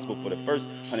responsible for the first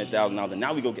 $100,000, and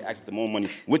now we go get access to more money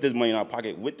with this money in our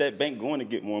pocket, with that bank going to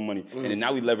get more money, and then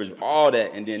now we leverage all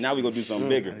that, and then now we go do something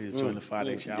bigger. Join the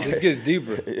 5-day challenge. This gets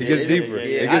deeper. It gets deeper.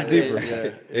 It gets deeper.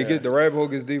 The rabbit hole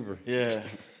gets deeper. Yeah.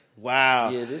 Wow.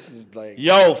 Yeah, this is like...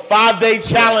 Yo, 5-day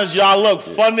challenge, y'all. Look,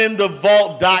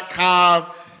 fundingthevault.com.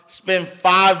 Spend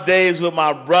 5 days with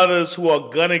my brothers who are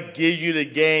going to give you the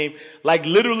game. Like,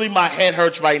 literally, my head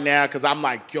hurts right now because I'm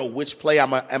like, yo, which play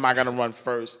am I going to run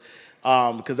first?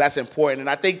 Because that's important. And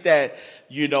I think that,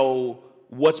 you know,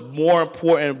 what's more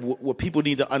important, what people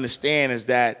need to understand is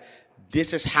that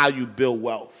this is how you build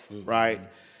wealth, right?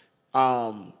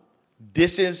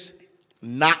 This is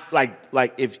not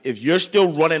like if you're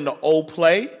still running the old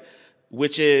play,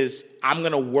 which is I'm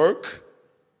going to work.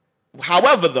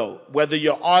 However, though, whether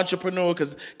you're an entrepreneur,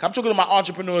 because I'm talking to my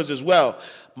entrepreneurs as well.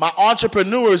 My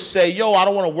entrepreneurs say, yo, I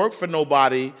don't want to work for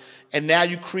nobody. And now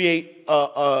you create,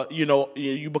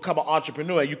 you become an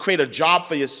entrepreneur. You create a job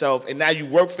for yourself. And now you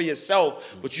work for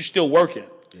yourself, but you're still working,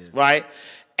 right?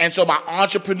 And so my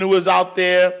entrepreneurs out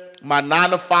there, my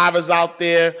 9-to-5ers out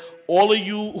there, all of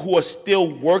you who are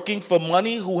still working for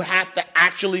money, who have to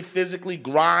actually physically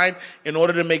grind in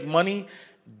order to make money,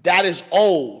 that is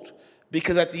old.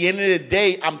 Because at the end of the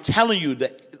day, I'm telling you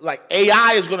that like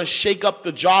AI is going to shake up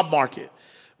the job market,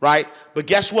 right? But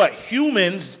guess what?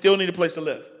 Humans still need a place to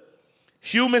live.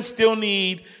 Humans still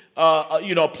need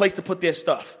a place to put their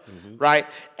stuff, right?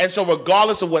 And so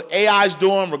regardless of what AI is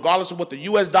doing, regardless of what the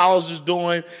U.S. dollars is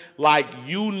doing, like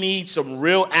you need some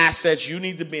real assets. You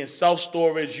need to be in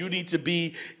self-storage. You need to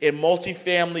be in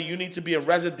multifamily. You need to be in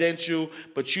residential.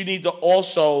 But you need to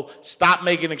also stop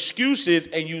making excuses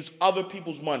and use other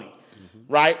people's money.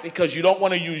 Right, because you don't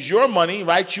want to use your money,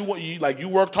 right? You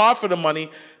worked hard for the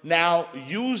money. Now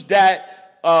use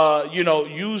that,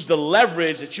 use the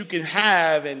leverage that you can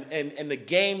have and the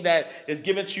game that is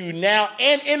given to you now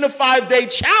and in the 5-day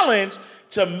challenge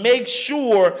to make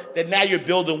sure that now you're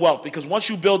building wealth. Because once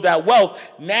you build that wealth,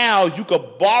 now you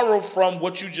could borrow from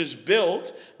what you just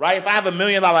built, right? If I have $1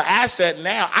 million asset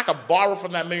now, I could borrow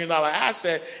from that $1 million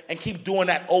asset and keep doing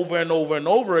that over and over and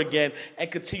over again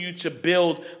and continue to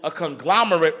build a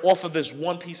conglomerate off of this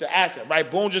one piece of asset,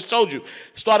 right? Boone just told you.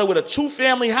 Started with a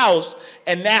 2-family house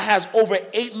and now has over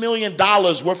 $8 million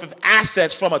worth of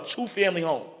assets from a 2-family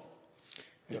home.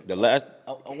 The last,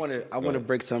 I want to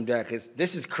break some down because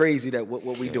this is crazy that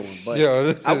what we doing. But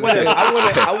Yeah, I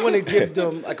want to give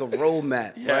them like a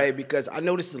roadmap, right? Because I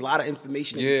know this is a lot of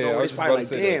information. That Yeah, I was it's just probably about like,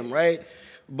 to say damn, right?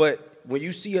 But when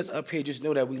you see us up here, just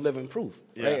know that we live in proof,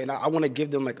 right? And I want to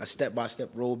give them like a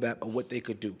step-by-step roadmap of what they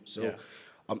could do. So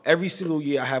every single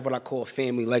year I have what I call a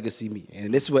family legacy meeting.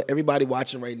 And this is what everybody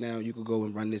watching right now, you could go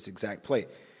and run this exact play.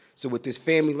 So with this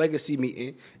family legacy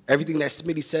meeting, everything that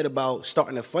Smitty said about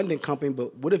starting a funding company,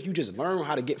 but what if you just learn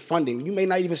how to get funding? You may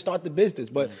not even start the business,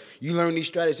 but you learn these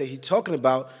strategies that he's talking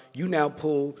about. You now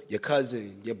pull your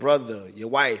cousin, your brother, your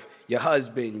wife, your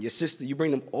husband, your sister. You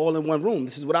bring them all in one room.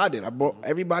 This is what I did. I brought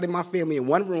everybody in my family in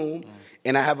one room,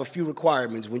 and I have a few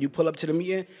requirements. When you pull up to the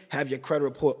meeting, have your credit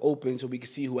report open so we can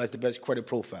see who has the best credit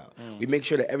profile. We make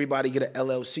sure that everybody get an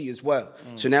LLC as well.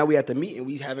 So now we at the meeting,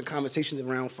 we having conversations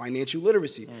around financial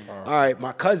literacy. All right,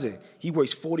 my cousin, he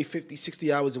works 40, 50,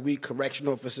 60 hours a week, correction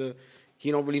officer.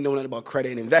 He don't really know nothing about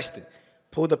credit and investing.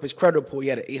 Pulled up his credit report, he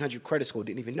had an 800 credit score,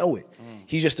 didn't even know it.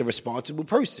 He's just a responsible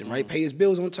person, right? Pay his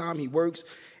bills on time, he works.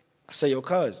 I say, yo,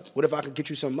 cuz, what if I could get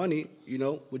you some money,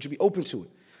 would you be open to it?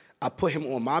 I put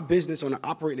him on my business on an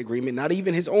operating agreement, not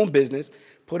even his own business,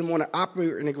 put him on an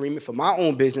operating agreement for my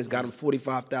own business, got him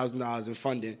 $45,000 in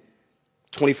funding,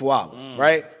 24 hours,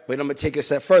 right? But I'm going to take it a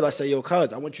step further. I say, yo,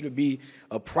 cuz, I want you to be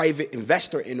a private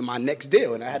investor in my next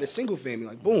deal. And I had a single family,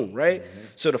 like, boom, right?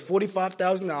 So the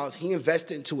 $45,000, he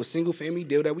invested into a single family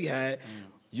deal that we had.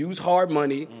 use hard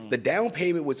money. The down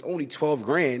payment was only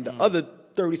 $12,000. The other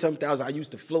 30-something thousand I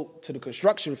used to float to the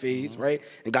construction phase, right?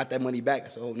 And got that money back.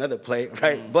 That's a whole nother play,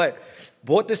 right? But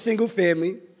bought the single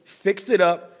family, fixed it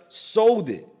up, sold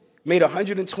it, made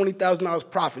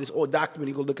 $120,000 profit. It's all documented.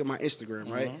 You go look at my Instagram,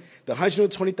 right? The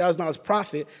 $120,000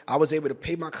 profit, I was able to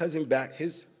pay my cousin back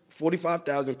his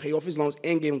 $45,000, pay off his loans,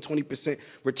 and gave him 20%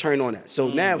 return on that. So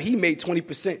now he made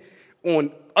 20%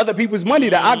 on other people's money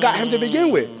that I got him to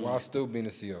begin with. While still being a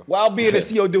CEO. While being a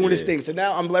CEO doing this thing. So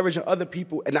now I'm leveraging other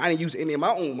people, and I didn't use any of my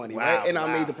own money, right? And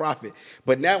I made the profit.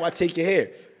 But now I take it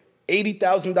here.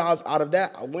 $80,000 out of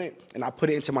that, I went and I put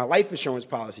it into my life insurance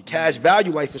policy, cash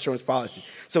value life insurance policy.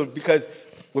 So because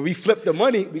when we flip the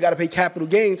money, we got to pay capital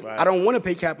gains. I don't want to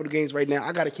pay capital gains right now.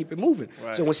 I got to keep it moving.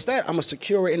 So instead, I'm going to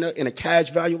secure it in a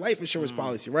cash value life insurance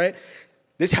policy, right?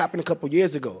 This happened a couple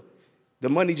years ago. The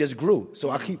money just grew. So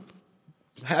I keep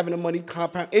having the money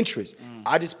compound interest.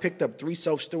 I just picked up 3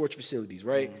 self-storage facilities,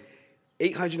 right?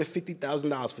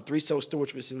 $850,000 for 3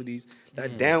 self-storage facilities.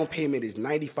 That down payment is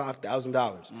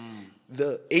 $95,000.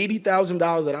 The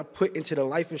 $80,000 that I put into the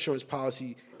life insurance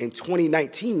policy in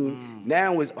 2019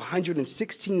 now is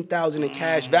 $116,000 in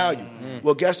cash value.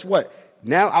 Well, guess what?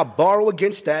 Now I borrow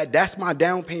against that. That's my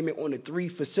down payment on the 3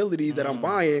 facilities that I'm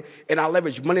buying, and I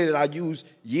leverage money that I used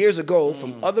years ago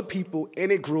from other people,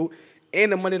 and it grew.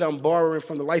 And the money that I'm borrowing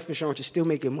from the life insurance is still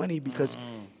making money because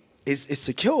it's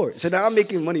secure. So now I'm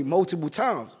making money multiple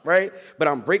times, right? But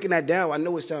I'm breaking that down. I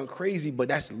know it sounds crazy, but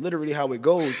that's literally how it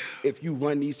goes if you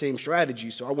run these same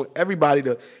strategies. So I want everybody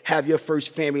to have your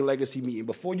first family legacy meeting.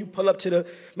 Before you pull up to the,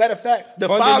 matter of fact, the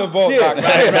 5-day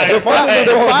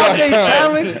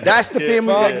challenge, that's the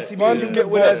family legacy meeting. You get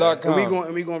with us, and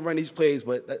we're going to run these plays,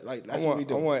 but that's what we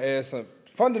do. I want to add something.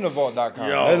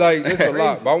 Fundingthevault.com. Like, this a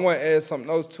lot, but I want to add something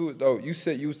else to it, though. You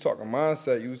said you was talking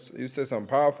mindset. You said something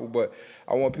powerful, but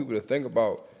I want people to think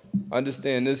about,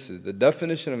 understand this is the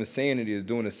definition of insanity is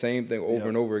doing the same thing over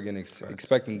and over again,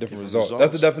 expecting different results.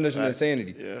 That's the definition of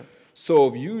insanity. So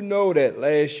if you know that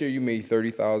last year you made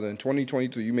 $30,000, in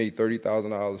 2022 you made $30,000,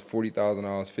 $40,000,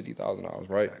 $50,000,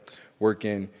 right?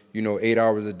 Working, 8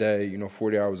 hours a day,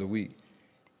 40 hours a week,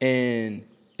 and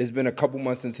it's been a couple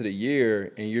months into the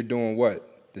year, and you're doing what?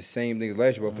 The same thing as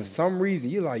last year. But for some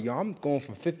reason, you're like, yo, I'm going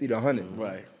from 50 to 100.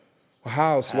 Right. Well,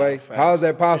 how, Sway? How is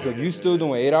that possible? If you're still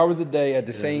doing 8 hours a day at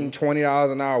the same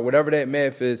 $20 an hour, whatever that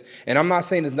math is, and I'm not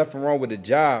saying there's nothing wrong with the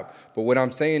job, but what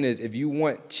I'm saying is if you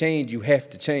want change, you have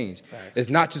to change. It's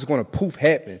not just going to poof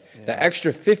happen. The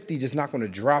extra 50 just not going to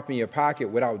drop in your pocket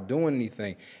without doing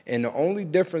anything. And the only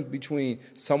difference between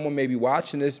someone maybe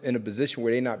watching this in a position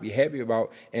where they not be happy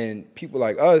about and people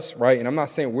like us, right, and I'm not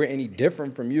saying we're any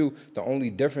different from you, the only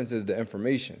difference is the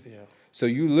information. So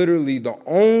you literally, be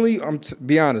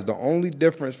honest, the only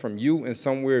difference from you and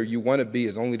somewhere you want to be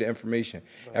is only the information.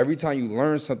 Every time you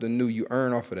learn something new, you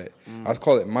earn off of that. I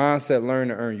call it mindset, learn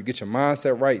to earn. You get your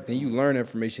mindset right, then you learn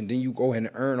information, then you go ahead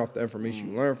and earn off the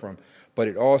information you learn from. But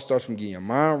it all starts from getting your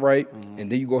mind right, and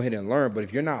then you go ahead and learn. But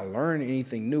if you're not learning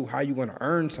anything new, how are you going to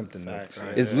earn something new?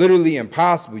 It's literally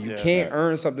impossible. You can't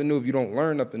earn something new if you don't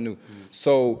learn nothing new.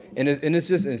 So, and it's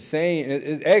just insane.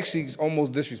 It's actually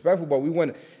almost disrespectful, but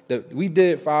we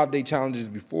did 5-day challenges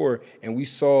before, and we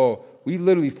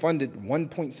literally funded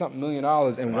 $1.something million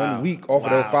in 1 week off of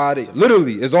those 5 days.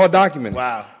 Literally, it's all documented.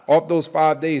 Off those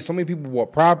 5 days, so many people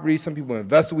bought property, some people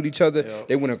invested with each other.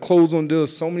 They went and closed on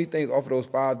deals, so many things off of those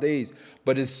 5 days.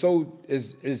 But it's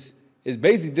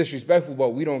basically disrespectful, but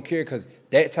we don't care because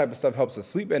that type of stuff helps us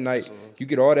sleep at night. You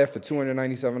get all that for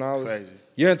 $297. Crazy.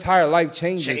 Your entire life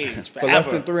changes for less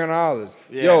than $300.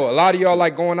 Yo, a lot of y'all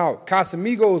like going out.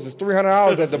 Casamigos is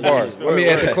 $300 at the bar. At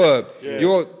the club.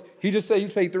 He just said he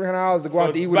paid $300 to go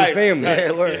out to eat with his family.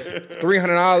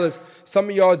 $300. Some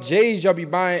of y'all J's y'all be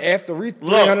buying after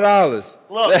 $300.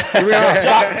 Look,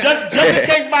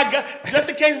 just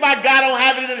in case my guy don't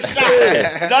have it in the shop.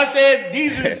 You know what I'm saying?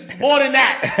 These is more than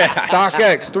that.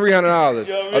 StockX, $300.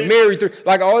 You know what I mean?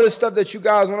 Like all this stuff that you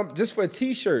guys want just for a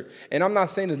T-shirt. And I'm not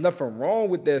saying there's nothing wrong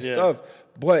with that stuff.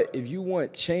 But if you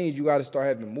want change, you got to start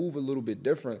having to move a little bit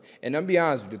different. And I'm be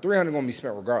honest with you, $300 going to be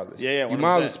spent regardless. You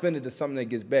might as well spend it to something that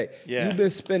gets back. You've been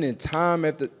spending time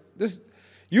after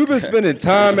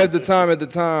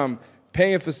time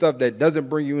paying for stuff that doesn't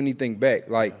bring you anything back.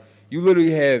 Like you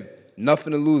literally have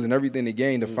nothing to lose and everything to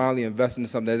gain to finally invest into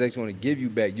something that's actually going to give you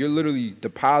back. You're literally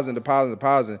depositing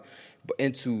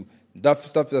into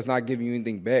stuff that's not giving you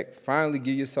anything back, finally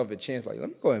give yourself a chance. Like, let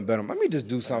me go ahead and bet on. Let me just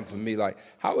do something for me. Like,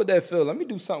 how would that feel? Let me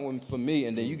do something for me,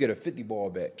 and then you get a 50 ball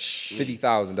back,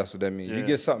 50,000. That's what that means. You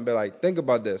get something back. Like, think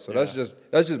about that. So that's just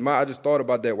I just thought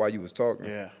about that while you was talking.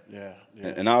 Yeah.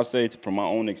 And I'll say from my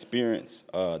own experience,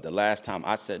 the last time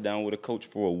I sat down with a coach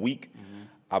for a week,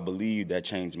 I believe that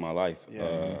changed my life.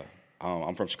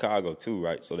 I'm from Chicago too,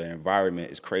 right? So the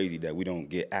environment is crazy that we don't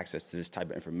get access to this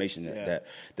type of information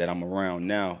that I'm around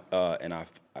now, and I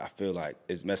feel like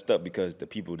it's messed up because the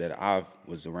people that I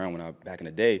was around when back in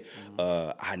the day,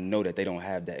 I know that they don't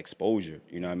have that exposure.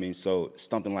 You know what I mean? So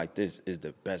something like this is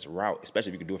the best route,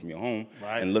 especially if you can do it from your home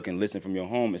and look and listen from your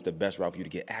home. It's the best route for you to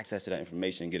get access to that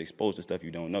information and get exposed to stuff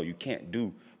you don't know. You can't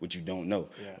do what you don't know,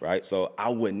 right? So I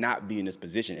would not be in this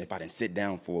position if I didn't sit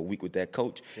down for a week with that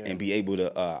coach and be able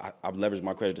to. I've leveraged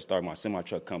my credit to start my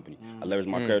semi-truck company. I leveraged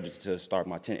my credit to start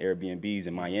my 10 Airbnbs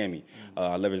in Miami.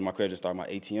 I leveraged my credit to start my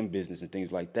ATM business and things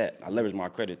like that. I leveraged my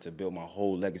credit to build my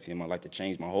whole legacy in my life, to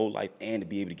change my whole life, and to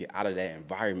be able to get out of that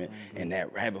environment and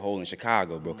that rabbit hole in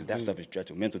Chicago, bro, because that stuff is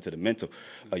detrimental to the mental,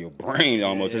 your brain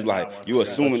almost. It's like you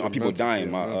assuming on people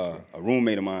dying. A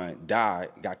roommate of mine died,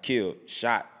 got killed,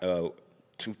 shot 2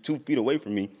 feet away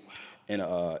from me in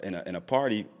a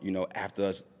party, after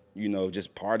us,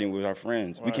 just partying with our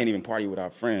friends. We can't even party with our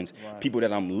friends. People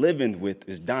that I'm living with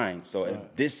is dying. So if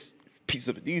these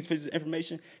pieces of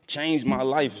information changed my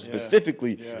life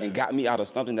specifically and got me out of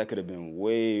something that could have been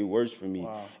way worse for me.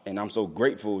 And I'm so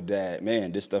grateful that,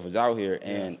 man, this stuff is out here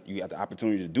and you got the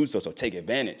opportunity to do so. So take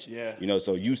advantage.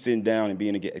 So you sitting down and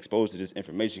being able to get exposed to this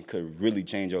information could really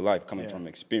change your life coming from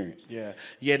experience. That's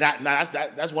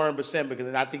 100%,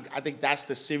 because I think that's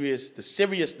the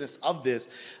seriousness of this,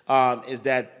 is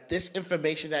that this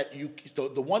information that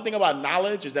the one thing about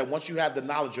knowledge is that once you have the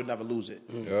knowledge, you'll never lose it.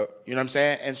 You know what I'm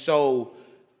saying? And so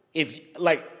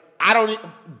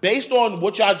based on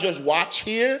what y'all just watched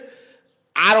here,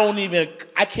 I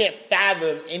can't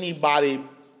fathom anybody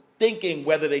thinking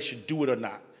whether they should do it or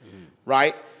not,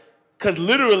 right? Because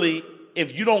literally,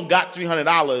 if you don't got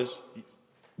 $300,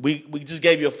 we just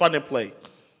gave you a funding plate,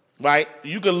 right?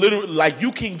 You can literally,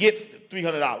 you can get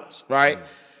 $300, right?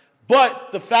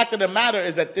 But the fact of the matter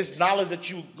is that this knowledge that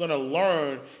you're going to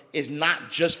learn is not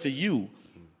just for you.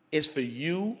 It's for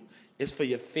you. It's for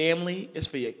your family. It's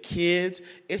for your kids.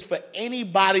 It's for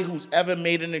anybody who's ever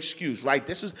made an excuse, right?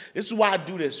 This is why I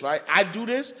do this, right? I do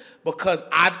this because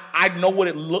I know what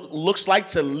it looks like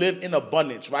to live in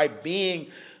abundance, right? Being,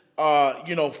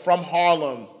 from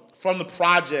Harlem, from the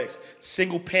projects,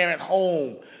 single parent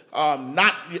home,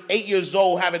 not 8 years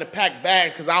old having to pack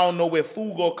bags because I don't know where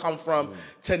food gonna come from,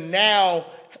 to now,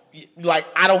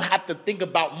 I don't have to think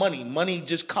about money. Money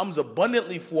just comes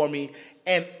abundantly for me,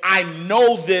 and I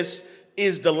know this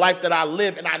is the life that I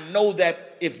live, and I know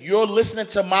that if you're listening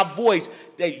to my voice,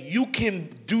 that you can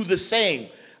do the same.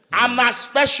 I'm not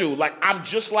special. I'm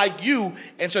just like you,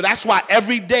 and so that's why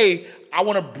every day I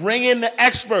want to bring in the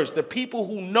experts, the people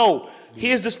who know.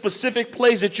 Here's the specific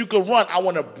plays that you can run. I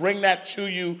want to bring that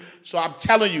to you. So I'm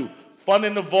telling you,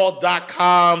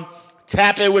 fundinthevault.com,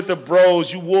 tap in with the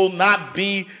bros. You will not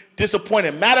be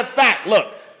disappointed. Matter of fact,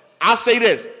 look, I'll say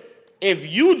this.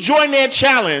 If you join their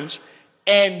challenge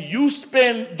and you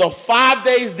spend the 5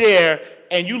 days there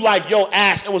and you yo,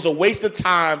 Ash, it was a waste of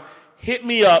time, hit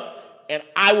me up and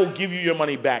I will give you your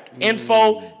money back.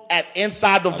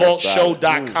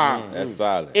 Info@InsideTheVaultShow.com. That's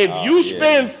solid. If you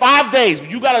spend 5 days,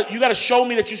 you gotta show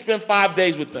me that you spend 5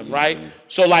 days with them, right?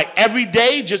 So every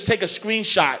day, just take a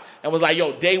screenshot and was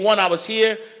yo, day 1 I was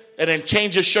here, and then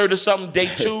change your shirt or something, day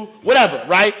 2, whatever,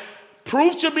 right?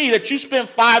 Prove to me that you spent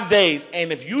 5 days,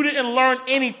 and if you didn't learn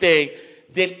anything,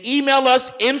 then email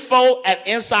us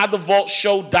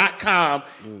info@InsideTheVaultShow.com,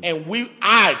 and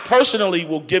I personally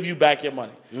will give you back your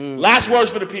money. Last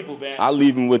words for the people, man. I'll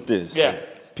leave them with this. Yeah.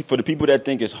 For the people that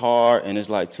think it's hard and it's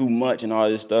too much and all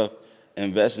this stuff,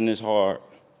 investing is hard.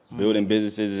 Building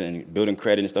businesses and building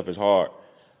credit and stuff is hard.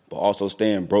 But also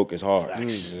staying broke is hard.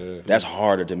 That's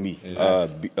harder to me.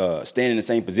 Staying in the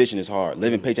same position is hard.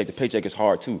 Living paycheck to paycheck is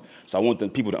hard too. So I want the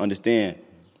people to understand,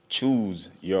 choose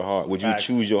your heart. Would you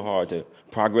choose your heart to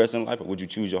progress in life, or would you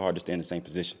choose your heart to stay in the same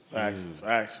position? Facts.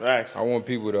 I want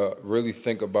people to really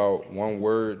think about one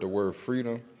word, the word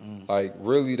freedom.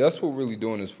 Really, that's what really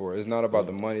doing this for. It's not about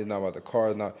the money. It's not about the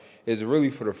car. It's really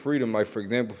for the freedom. For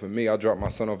example, for me, I drop my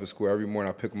son off at school every morning.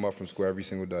 I pick him up from school every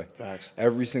single day. Facts.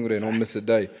 Every single day, don't miss a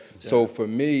day. So for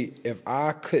me, if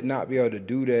I could not be able to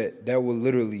do that, that would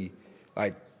literally,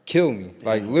 kill me.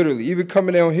 Like, literally, even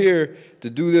coming down here to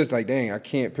do this, like, dang, I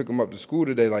can't pick them up to school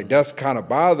today. Like, that's kind of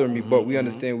bothering me, but we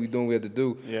understand we doing what we have to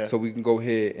do, so we can go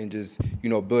ahead and just,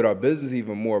 build our business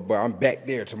even more. But I'm back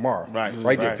there tomorrow.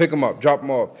 Right there. Pick them up, drop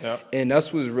them off. Yep. And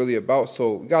that's what it's really about.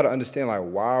 So we got to understand, like,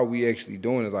 why are we actually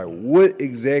doing this? Like, what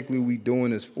exactly we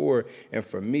doing this for? And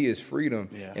for me, it's freedom.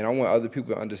 Yeah. And I want other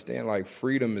people to understand, like,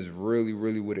 freedom is really,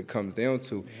 really what it comes down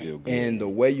to. And the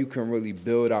way you can really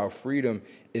build our freedom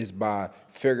is by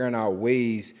figuring out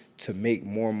ways to make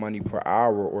more money per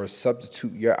hour or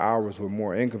substitute your hours with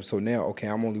more income. So now, okay,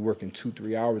 I'm only working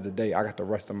 2-3 hours a day. I got the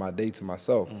rest of my day to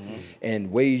myself.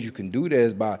 And ways you can do that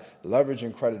is by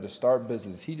leveraging credit to start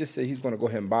business. He just said he's going to go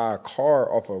ahead and buy a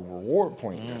car off of reward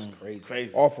points. That's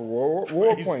crazy. Off of reward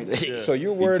points. Yeah. So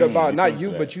you're worried about, not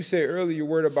you, but you said earlier you're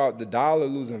worried about the dollar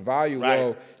losing value. Right.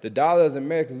 Well, the dollar doesn't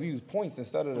matter because we use points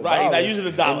instead of the dollar. Right, not using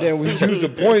the dollar. And then we use the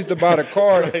points to buy the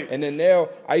car. And then now,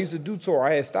 I used to do Toro.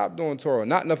 I had stopped doing Toro.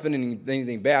 Not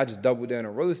anything bad. I just doubled down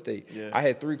on real estate. Yeah. I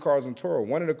had 3 cars on Toro.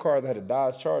 One of the cars I had a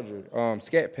Dodge Charger,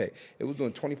 Scat Pack. It was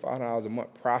doing $2,500 a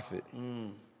month profit.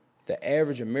 The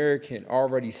average American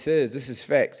already says, this is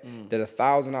facts, that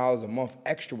 $1,000 a month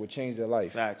extra would change their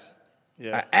life. Facts.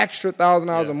 Yeah. An extra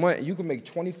 $1,000 a month, and you can make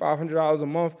 $2,500 a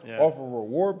month off of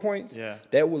reward points. Yeah.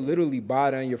 That will literally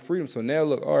buy down your freedom. So now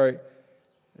look, all right,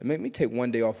 let me take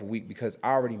one day off a week because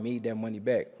I already made that money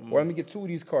back. Or let me get 2 of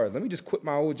these cars. Let me just quit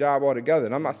my old job altogether.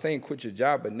 And I'm not saying quit your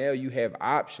job, but now you have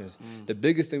options. The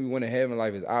biggest thing we want to have in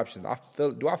life is options.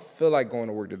 Do I feel like going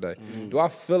to work today? Do I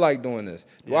feel like doing this?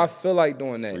 Do I feel like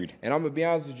doing that? Freedom. And I'm going to be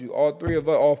honest with you,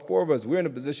 all 4 of us, we're in a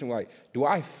position like, do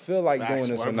I feel like doing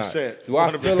this or not? Do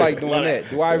I feel like doing that?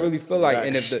 Do I really feel like?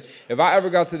 And if I ever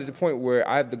got to the point where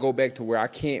I have to go back to where I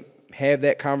can't have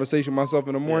that conversation with myself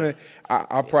in the morning,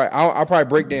 I'll probably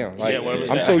break down. Like, I'm so used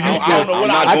to it. I'm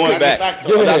not going back.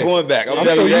 I'm not going back. I'm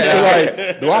so used to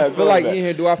like, do I feel like eating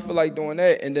here? Do I feel like doing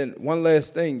that? And then one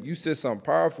last thing, you said something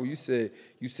powerful. You said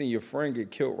you seen your friend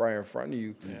get killed right in front of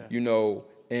you,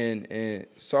 and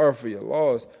sorry for your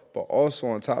loss, but also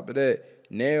on top of that,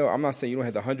 now I'm not saying you don't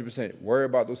have to 100% worry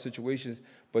about those situations,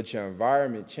 but your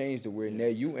environment changed to where now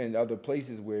you in other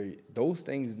places where those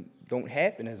things don't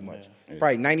happen as much.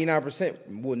 Probably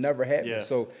 99% will never happen. Yeah.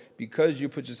 So because you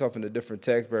put yourself in a different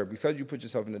tax bracket, because you put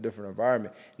yourself in a different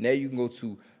environment, now you can go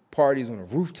to parties on a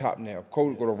rooftop now,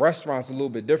 go to restaurants a little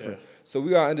bit different. Yeah. So we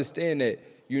got to understand that,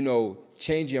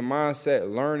 change your mindset,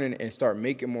 learning, and start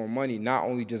making more money not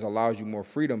only just allows you more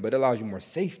freedom, but it allows you more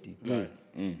safety.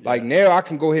 Like now I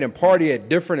can go ahead and party at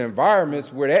different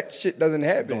environments where that shit doesn't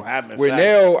happen. Don't happen. Where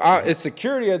now it's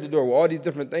security at the door with all these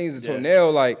different things. And so now,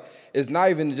 like, it's not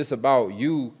even just about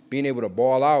you being able to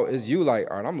ball out. It's you like,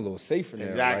 all right, I'm a little safer now.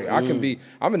 Exactly. Like,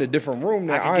 I'm in a different room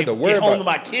now. I can have to worry get home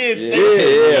about to my kids.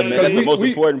 Yeah, man. That's the most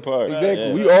important part. Exactly.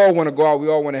 Yeah. We all want to go out. We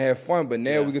all want to have fun. But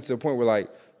now we get to the point where, like,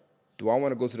 do I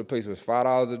want to go to the place where it's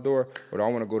 $5 a door, or do I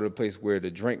want to go to the place where the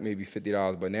drink may be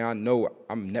 $50? But now I know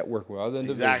I'm networking with other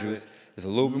individuals. Exactly. It's a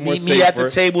little bit more safer. Meet me at the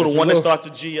table, the one that starts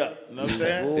to G up. You know what I'm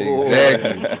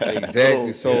saying?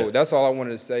 Exactly. So that's all I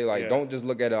wanted to say. Like, don't just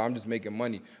look at it, I'm just making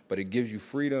money. But it gives you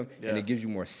freedom, and it gives you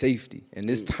more safety. And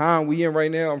this time we in right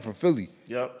now, I'm from Philly.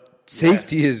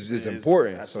 Safety is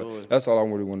important. Absolutely. So that's all I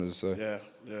really wanted to say. Yeah.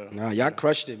 Nah, y'all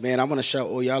crushed it, man. I want to shout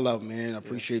all y'all out, man. I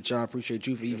appreciate y'all. I appreciate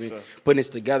you for even putting this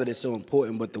together. That's so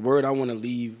important. But the word I want to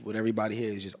leave with everybody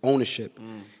here is just ownership.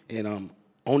 And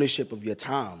ownership of your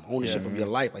time, ownership of your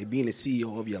life, like being the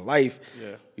CEO of your life.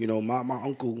 My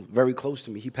uncle, very close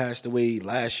to me, he passed away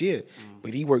last year,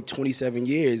 but he worked 27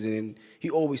 years, and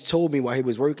he always told me while he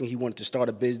was working, he wanted to start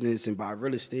a business and buy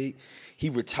real estate. He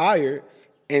retired,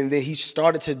 and then he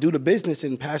started to do the business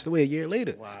and passed away a year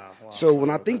later. Wow. So when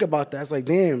I think about that, it's like,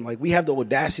 damn, like we have the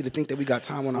audacity to think that we got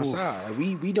time on our side. Like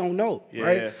we don't know,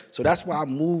 right? So that's why I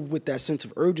move with that sense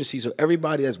of urgency. So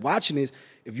everybody that's watching this,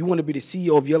 if you want to be the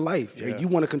CEO of your life, like you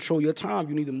want to control your time,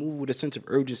 you need to move with a sense of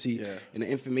urgency. And the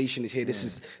information is here. This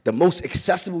is the most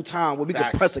accessible time where we can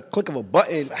press a click of a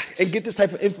button and get this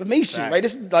type of information, right?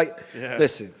 This is like,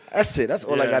 listen, that's it. That's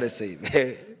all I got to say,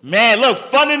 man. Man, look,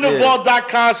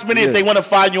 fundingthevault.com, Smitty, if they want to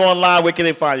find you online, where can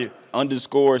they find you?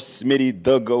 _Smitty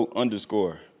the GOAT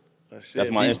 _ That's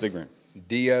my Instagram.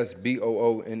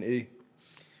 DSBOONE.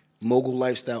 Mogul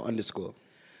Lifestyle _ All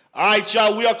right,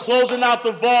 y'all, we are closing out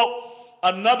the vault.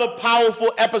 Another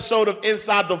powerful episode of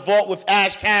Inside the Vault with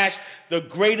Ash Cash, the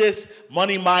greatest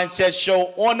money mindset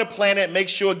show on the planet. Make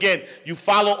sure, again, you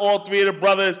follow all 3 of the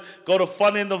brothers. Go to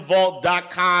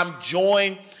fundingthevault.com.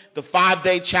 Join the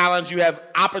 5-day challenge. You have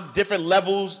different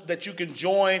levels that you can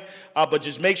join, but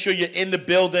just make sure you're in the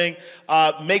building.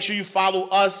 Make sure you follow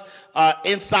us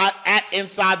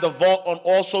Inside the Vault on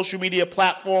all social media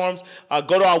platforms.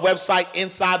 Go to our website,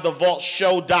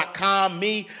 InsideTheVaultShow.com.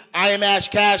 I am Ash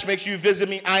Cash. Make sure you visit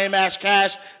me,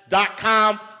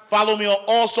 IamAshCash.com. Follow me on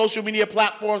all social media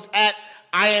platforms at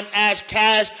I am Ash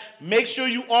Cash. Make sure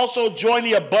you also join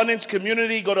the Abundance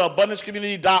Community. Go to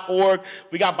AbundanceCommunity.org.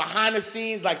 We got behind the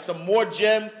scenes, like some more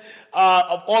gems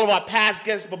of all of our past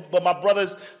guests, but my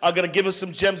brothers are going to give us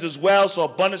some gems as well. So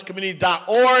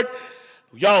AbundanceCommunity.org.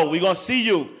 Yo, we're going to see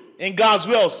you in God's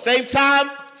will. Same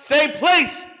time, same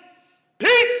place.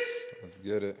 Peace. Let's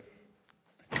get it.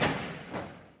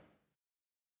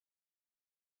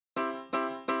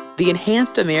 The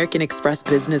Enhanced American Express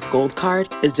Business Gold Card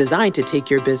is designed to take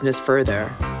your business further.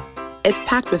 It's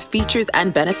packed with features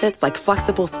and benefits like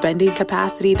flexible spending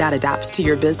capacity that adapts to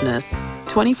your business,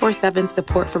 24/7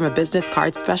 support from a business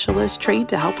card specialist trained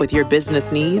to help with your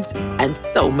business needs, and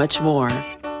so much more.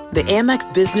 The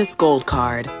Amex Business Gold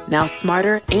Card, now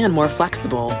smarter and more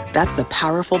flexible. That's the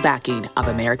powerful backing of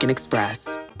American Express.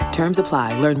 Terms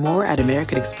apply. Learn more at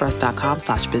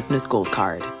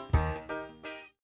americanexpress.com/businessgoldcard.